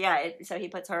 because so he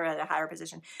puts her at a higher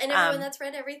position. And everyone Um, that's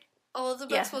read all of the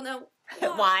yeah. books will know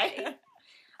Why?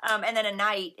 And then a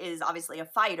knight is obviously a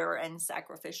fighter and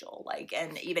sacrificial.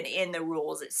 And even in the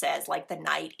rules, it says the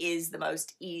knight is the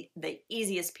most the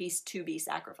easiest piece to be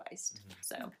sacrificed.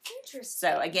 So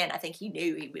Interesting. again, I think he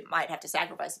knew he might have to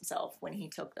sacrifice himself when he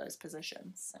took those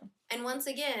positions. So. And once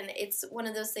again, it's one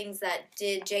of those things that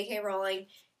did J.K. Rowling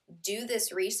do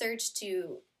this research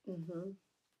to, Mm-hmm.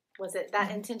 Was it that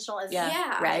intentional as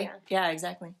Yeah. Right? Yeah. Yeah,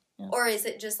 exactly. Yeah. or is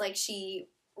it just she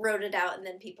wrote it out and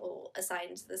then people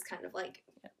assigned this kind of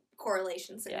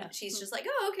correlations and Yeah. she's just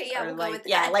oh, okay, yeah, Or we'll go with that.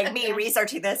 yeah, like me Yeah.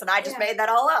 researching this and I just Yeah. made that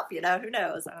all up, who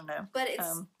knows? I don't know. But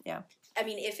it's, Yeah. I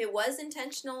mean, if it was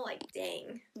intentional,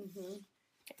 dang, Mm-hmm.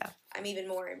 I'm even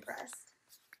more impressed.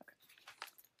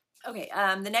 Okay,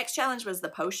 the next challenge was the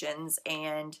potions,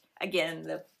 and again,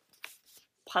 the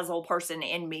puzzle person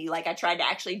in me, I tried to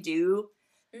actually do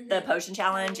the Mhm. potion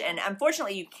challenge, and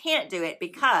unfortunately you can't do it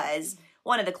because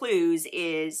one of the clues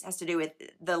has to do with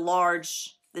the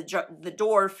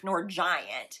dwarf nor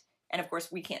giant, and of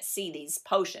course we can't see these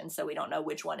potions, so we don't know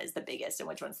which one is the biggest and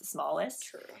which one's the smallest.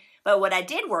 True. But what I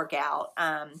did work out,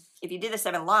 if you did the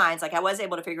 7 lines, I was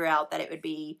able to figure out that it would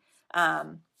be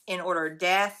in order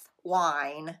death,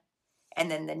 wine, and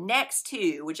then the next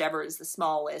 2, whichever is the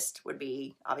smallest, would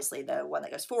be obviously the one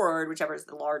that goes forward. Whichever is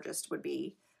the largest would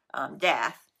be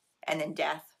death, and then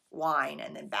death, wine,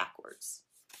 and then backwards.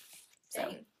 So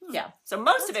Dang. Yeah. So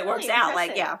most of That's it works really out.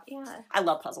 Like, yeah. impressive. Yeah. I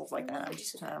love puzzles like I that. love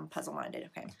it. I'm puzzle minded.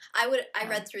 Okay. I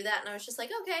read through that and I was just like,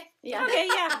 okay. Yeah. Okay,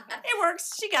 yeah. It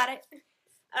works. She got it.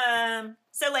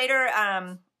 So later,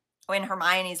 when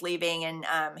Hermione's leaving and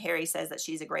Harry says that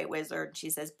she's a great wizard, she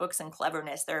says, books and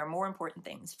cleverness, there are more important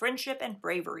things, friendship and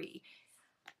bravery.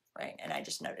 Right, and I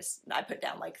just noticed, I put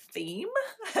down like theme,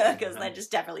 because that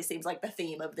just definitely seems like the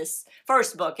theme of this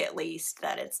first book at least,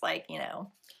 that it's like, you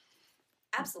know,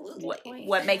 Absolutely.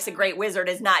 what makes a great wizard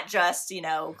is not just, you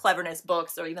know, cleverness,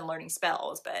 books, or even learning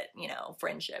spells, but, you know,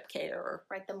 friendship, care.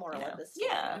 Right, the moral You know, of the story.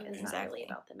 yeah, It's not exactly. really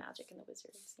about the magic and the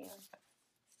wizards.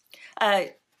 Yeah.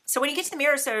 So when you get to the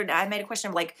mirror, so I made a question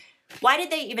of like, why did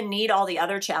they even need all the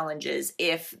other challenges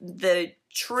if the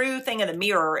true thing of the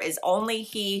mirror is only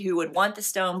he who would want the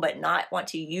stone but not want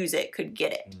to use it could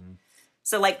get it?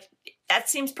 So like, that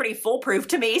seems pretty foolproof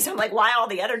to me. So I'm like, why all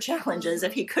the other challenges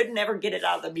if he could never get it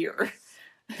out of the mirror?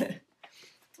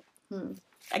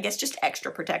 I guess just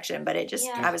extra protection, but it just,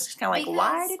 Yeah. I was just kind of like,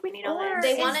 why Because- did we need all that?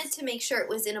 They wanted to make sure it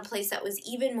was in a place that was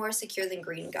even more secure than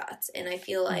Gringotts, and I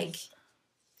feel like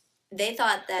they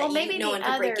thought that Well, maybe no the one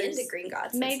could break others- into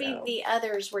Gringotts. Maybe so. the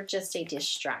others were just a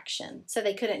distraction, so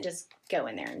they couldn't just go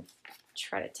in there and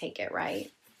try to take it.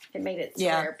 Right? It made it to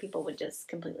Yeah. where people would just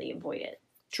completely avoid it,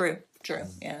 True,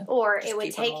 yeah. or Just it would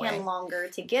keep 'em take away. him longer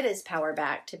to get his power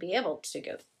back to be able to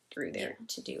go through there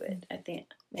to do it. I think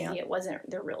maybe it wasn't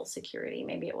the real security.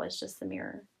 Maybe it was just the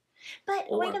mirror.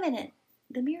 But wait Or- a minute,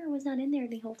 the mirror was not in there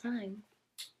the whole time.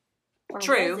 Or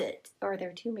True. was it? Or are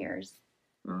there two mirrors?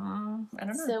 I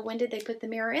don't know. So when did they put the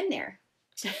mirror in there?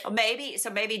 Maybe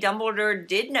Dumbledore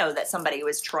did know that somebody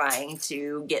was trying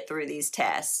to get through these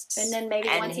tests. And then maybe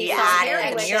And once he he saw added Harry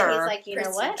a with it, he's mirror. like, you know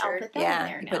what? I'll put that in yeah,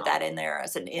 there he now. put that in there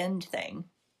as an end thing.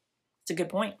 It's a good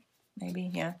point. Maybe,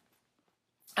 yeah.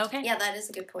 Okay. Yeah, that is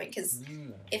a good point, because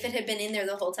if it had been in there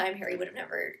the whole time, Harry would have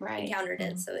never Right. encountered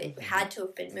it, so it had to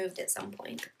have been moved at some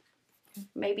point.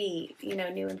 Maybe,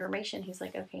 new information. He's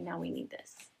like, okay, now we need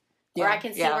this. Yeah, Or I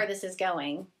can see yeah. where this is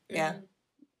going. Yeah.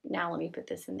 Now let me put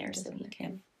this in there so he Okay.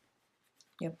 can.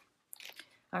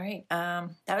 All right.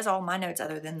 That was all my notes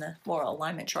other than the moral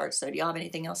alignment chart. So do y'all have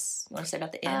anything else you want to say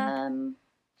about the end?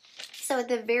 So at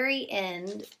the very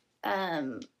end,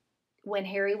 when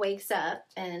Harry wakes up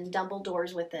and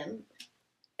Dumbledore's with him,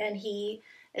 and he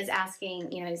is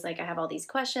asking, he's like, I have all these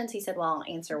questions. He said, well,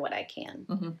 I'll answer what I can.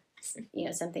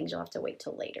 Mhm. Some things you'll have to wait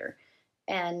till later.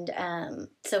 And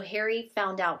so Harry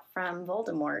found out from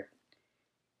Voldemort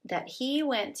that he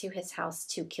went to his house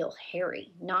to kill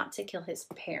Harry, not to kill his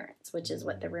parents, which is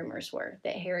what the rumors were,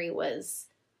 that Harry was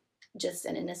just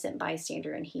an innocent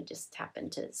bystander and he just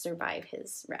happened to survive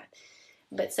his wrath.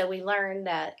 But so we learned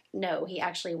that, no, he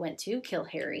actually went to kill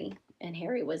Harry, and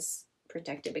Harry was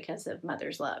protected because of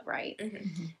Mother's love, right?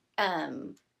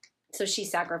 So she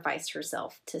sacrificed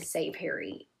herself to save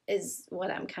Harry, is what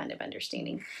I'm kind of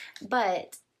understanding.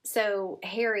 But so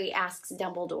Harry asks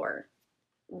Dumbledore,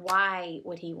 why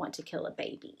would he want to kill a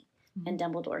baby? And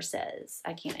Dumbledore says,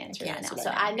 I can't answer that now. So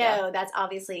I know that's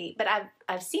obviously, but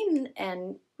I've seen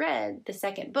and read the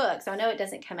second book, so I know it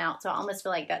doesn't come out. So I almost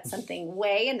feel like that's something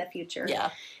way in the future. Yeah.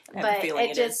 I have a But feeling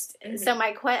it just, so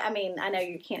I know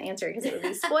you can't answer it because it would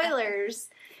be spoilers,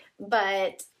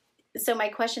 but so my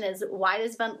question is, why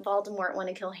does Voldemort want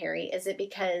to kill Harry? Is it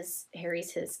because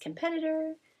Harry's his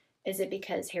competitor? Is it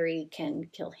because Harry can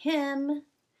kill him?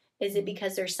 Is it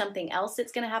because there's something else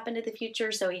that's going to happen in the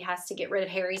future, so he has to get rid of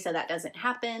Harry so that doesn't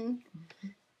happen?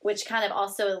 Which kind of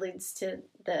also alludes to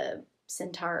the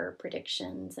Centaur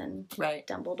predictions and Right.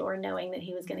 Dumbledore knowing that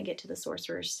he was going to get to the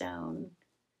Sorcerer's Stone.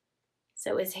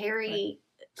 So is Harry...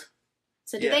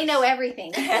 So do they know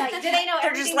everything? Like, do they know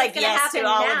They're everything just like, that's going yes to happen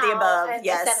all now of the above, in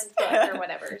yes. the 7th book or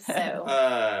whatever? So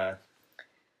I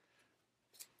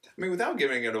mean, without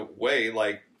giving it away,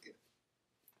 like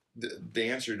the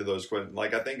answer to those questions,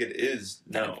 like I think it is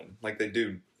known. Like they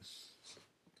do.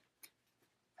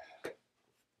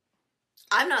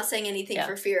 I'm not saying anything Yeah.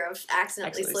 for fear of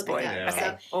accidentally Actually slipping spoiling up. it. Okay.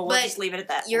 So Well, we'll but just leave it at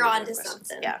that. you're We'll on leave it to at that.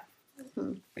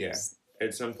 something. Yeah. Yeah.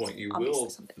 At some point, you Obviously will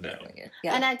something know. really good.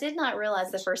 Yeah. And I did not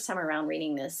realize the first time around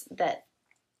reading this that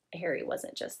Harry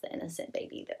wasn't just the innocent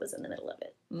baby that was in the middle of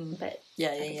it. Mm. But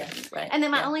Yeah. Right. and then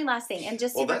my Yeah. only last thing, and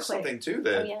just Well, super that's quick. something too Oh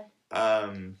that,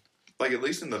 yeah, like at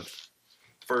least in the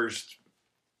first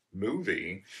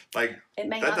movie, like it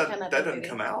may that not doesn't come up. that in doesn't movie.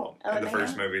 come out Oh, in it the may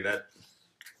first not? movie. That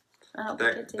I hope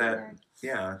that- it did that-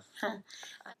 yeah.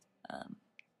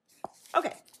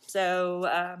 Okay. So,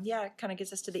 yeah, it kind of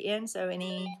gets us to the end. So,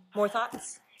 any more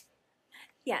thoughts?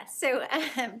 Yeah, so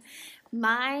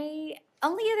my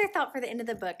only other thought for the end of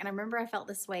the book, and I remember I felt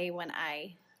this way when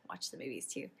I watched the movies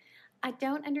too. I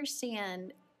don't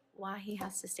understand why he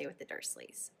has to stay with the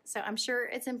Dursleys. So I'm sure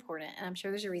it's important, and I'm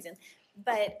sure there's a reason.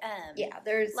 But Yeah,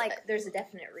 there's like- there's a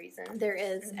definite reason. there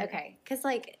is Mhm. okay, because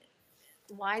like,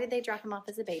 why did they drop him off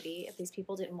as a baby if these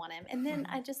people didn't want him? And then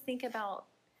I just think about,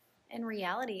 in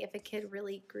reality, if a kid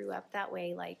really grew up that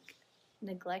way, like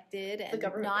neglected and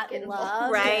government not would get involved.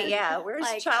 loved, Right, and, yeah. Where's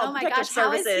like, Child oh my Protective gosh,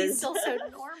 how is he Services? still so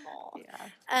normal?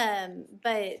 Yeah.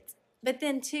 But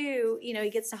then too, you know, he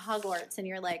gets to Hogwarts, and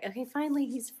you're like, okay, finally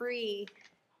he's free,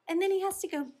 and then he has to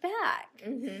go back,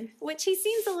 Mm-hmm. which he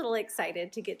seems a little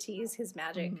excited to get to use his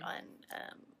magic Mhm. on.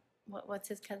 What's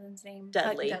his cousin's name?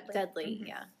 Dudley. Dudley, Mhm.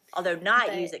 yeah. Although not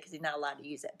But- use it because he's not allowed to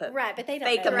use it, but Right, but they don't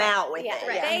fake know. him out with Yeah, it.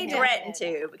 right. Yeah. They don't Threaten know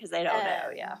to because they don't know.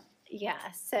 Um, Yeah.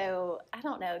 Yeah, so I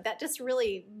don't know. That just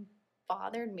really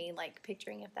bothered me, like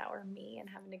picturing if that were me and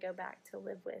having to go back to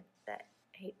live with that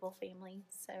hateful family.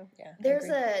 So Yeah. I There's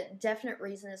agree. a definite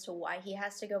reason as to why he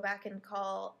has to go back and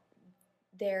call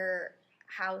their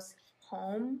house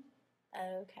home,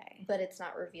 okay, but it's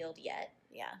not revealed yet.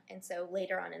 yeah. And so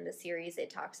later on in the series, it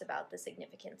talks about the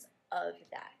significance of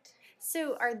that.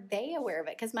 So are they aware of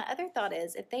it? Because my other thought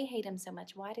is, if they hate him so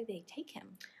much, why do they take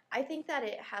him? I think that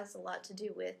it has a lot to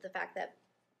do with the fact that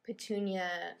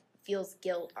Petunia feels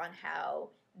guilt on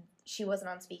how she wasn't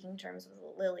on speaking terms with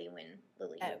Lily when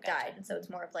Lily Oh, gotcha. died, and so it's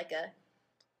more of like a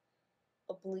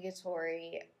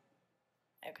obligatory.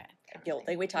 Okay,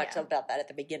 Guilty. We talked Yeah. about that at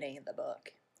the beginning of the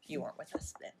book. You weren't with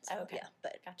us then. So, Okay. Yeah.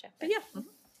 But gotcha. yeah. All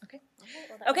right,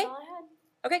 well, that Okay. was all I had.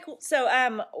 Okay, cool. So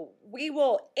we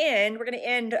will end. We're going to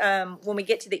end when we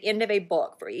get to the end of a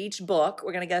book. For each book,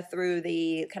 we're going to go through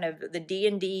the kind of the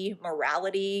D&D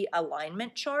morality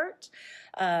alignment chart,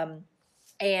 and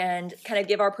kind of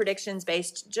give our predictions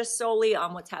based just solely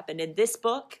on what's happened in this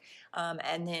book,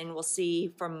 and then we'll see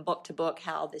from book to book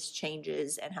how this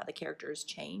changes and how the characters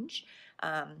change.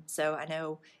 So I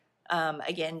know.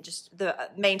 Again, just the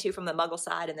main two from the Muggle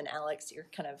side, and then Alex, you're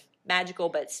kind of magical,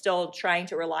 but still trying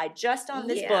to rely just on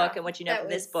this Yeah, book and what you know that from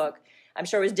this was- book. I'm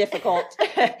sure was difficult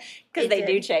because It they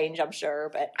do did. change, I'm sure.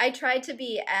 But I tried to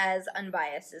be as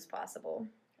unbiased as possible.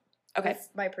 okay, With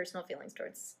my personal feelings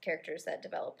towards characters that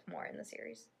developed more in the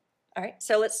series. all right.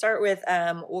 So let's start with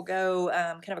we'll go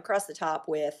kind of across the top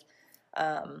with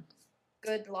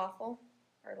Good, lawful,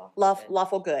 or lawful. good?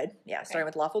 lawful good. Yeah, Okay. starting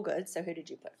with lawful good. So who did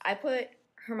you put? I put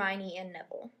Hermione and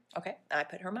Neville. Okay, I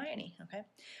put Hermione. Okay,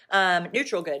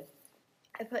 neutral good.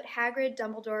 I put Hagrid,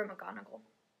 Dumbledore, and McGonagall.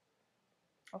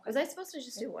 Okay. Was I supposed to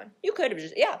just do one? You could have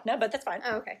just no, but that's fine.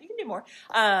 Oh, okay. You can do more.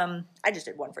 I just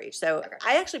did one for each. So Okay.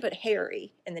 I actually put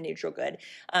Harry in the neutral good.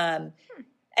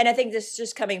 And I think this is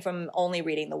just coming from only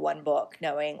reading the one book,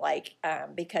 knowing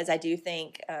because I do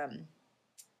think, I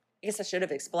guess I should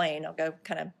have explained. I'll go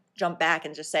kind of jump back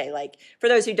and just say, for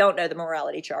those who don't know the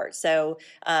morality chart. So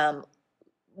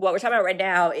what we're talking about right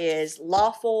now is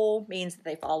lawful means that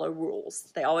they follow rules.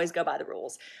 They always go by the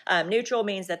rules. Neutral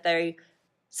means that they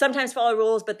sometimes follow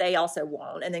rules, but they also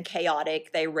won't. And then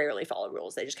chaotic, they rarely follow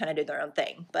rules. They just kind of do their own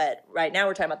thing. But right now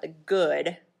we're talking about the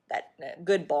good, that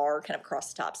good bar kind of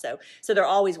across the top. So they're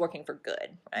always working for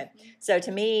good, right? So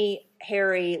to me,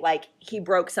 Harry, he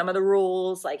broke some of the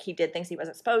rules. He did things he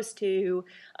wasn't supposed to,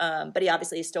 but he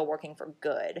obviously is still working for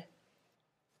good.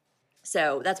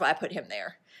 So that's why I put him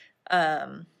there.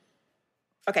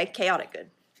 Okay, chaotic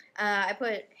good. I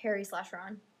put Harry /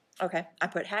 Ron. Okay, I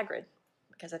put Hagrid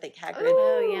because I think Hagrid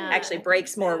Oh yeah, actually I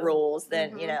breaks think more so. rules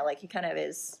than Mhm. he kind of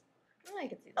is Oh, I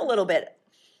could see that. a little bit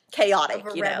chaotic,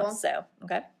 Of a rebel. So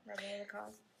okay. Rebel of the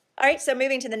cause. All right, so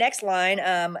moving to the next line,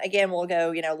 again, we'll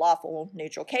go, lawful,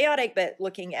 neutral, chaotic, but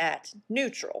looking at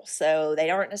neutral. So they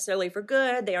aren't necessarily for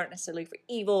good, they aren't necessarily for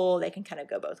evil, they can kind of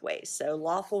go both ways. So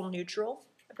lawful, neutral.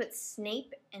 I put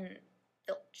Snape and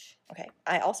Filch. Okay,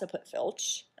 I also put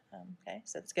Filch. Okay,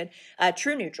 so that's good.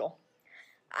 True neutral.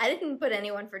 I didn't put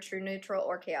anyone for true neutral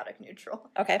or chaotic neutral.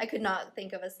 Okay, I could not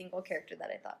think of a single character that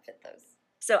I thought fit those.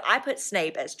 so I put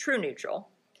Snape as true neutral.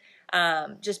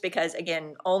 Just because,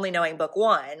 again, only knowing book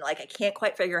one, I can't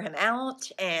quite figure him out,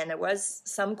 and there was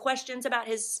some questions about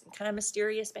his kind of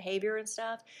mysterious behavior and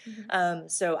stuff.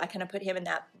 So I kind of put him in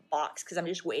that box because I'm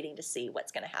just waiting to see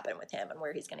what's going to happen with him and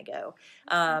where he's going to go.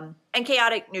 And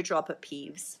chaotic neutral, I'll put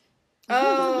Peeves.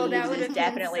 Oh, Peeves that would is have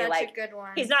definitely been such like a good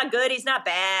one. he's not good, he's not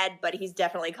bad, but he's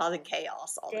definitely causing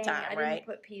chaos all Dang, the time, I right? didn't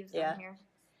put Peeves Yeah. on here.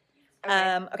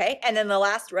 Okay, and then the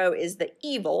last row is the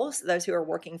evil, so those who are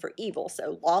working for evil.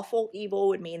 So lawful evil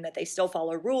would mean that they still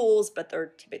follow rules, but they're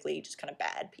typically just kind of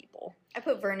bad people. I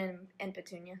put Vernon and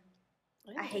Petunia.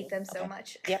 I hate them so Okay.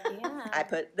 much. Yep, Yeah. I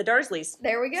put the Dursleys.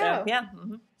 There we go. So, yeah,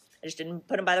 I just didn't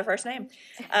put them by their first name.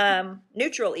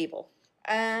 Neutral evil.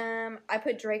 I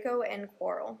put Draco and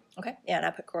Quirrell. Okay, yeah, and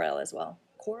I put Quirrell as well.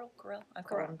 Coral, I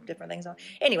call him different things on.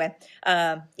 Anyway,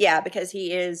 yeah, because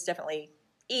he is definitely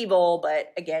evil,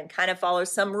 but again, kind of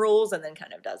follows some rules and then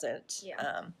kind of doesn't.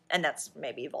 Yeah. And that's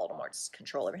maybe Voldemort's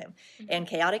control over him. Mhm. And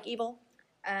chaotic evil.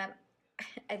 I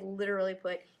literally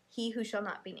put he who shall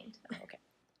not be named. Okay.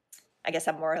 I guess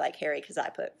I'm more like Harry because I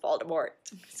put Voldemort,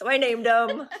 so I named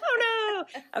him. Oh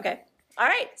no. Okay. All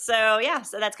right. So yeah.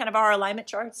 So that's kind of our alignment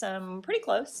charts. Pretty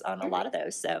close on a lot of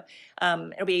those. So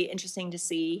it'll be interesting to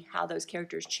see how those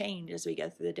characters change as we go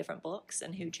through the different books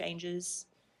and who changes.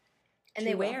 And to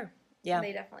they will. where. Yeah.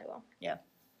 They definitely will.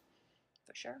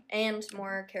 For sure. And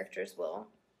more characters will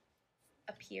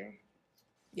appear.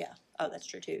 Yeah. Oh, that's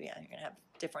true too. Yeah. You're gonna have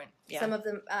different. Yeah. Some of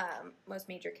the most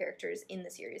major characters in the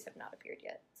series have not appeared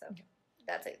yet, so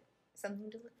that's something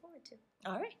to look forward to.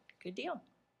 All right. Good deal.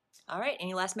 All right.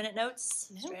 Any last minute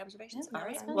notes? No. Stray observations? No, All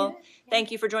right. that's fine. Well,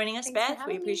 thank you for joining us, Thanks for Beth.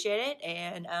 We having me. appreciate it.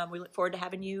 And we look forward to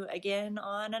having you again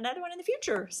on another one in the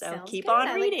future. So Sounds keep good. on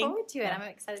I reading. look forward to it. Yeah. I'm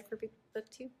excited for book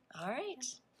 2. All right.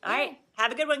 All right.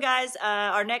 Have a good one, guys.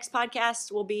 Our next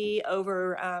podcast will be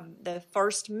over the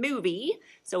first movie.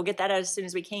 So we'll get that out as soon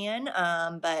as we can.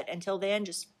 But until then,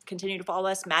 just continue to follow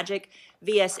us, Magic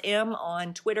VSM,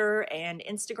 on Twitter and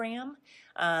Instagram.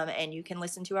 And you can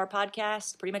listen to our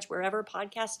podcast pretty much wherever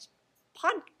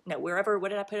wherever, what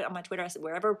did I put it on my Twitter? I said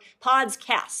wherever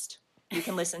podscast, you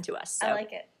can listen to us. So, I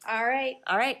like it. All right.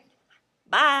 all right.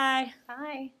 Bye.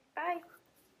 Bye. Bye.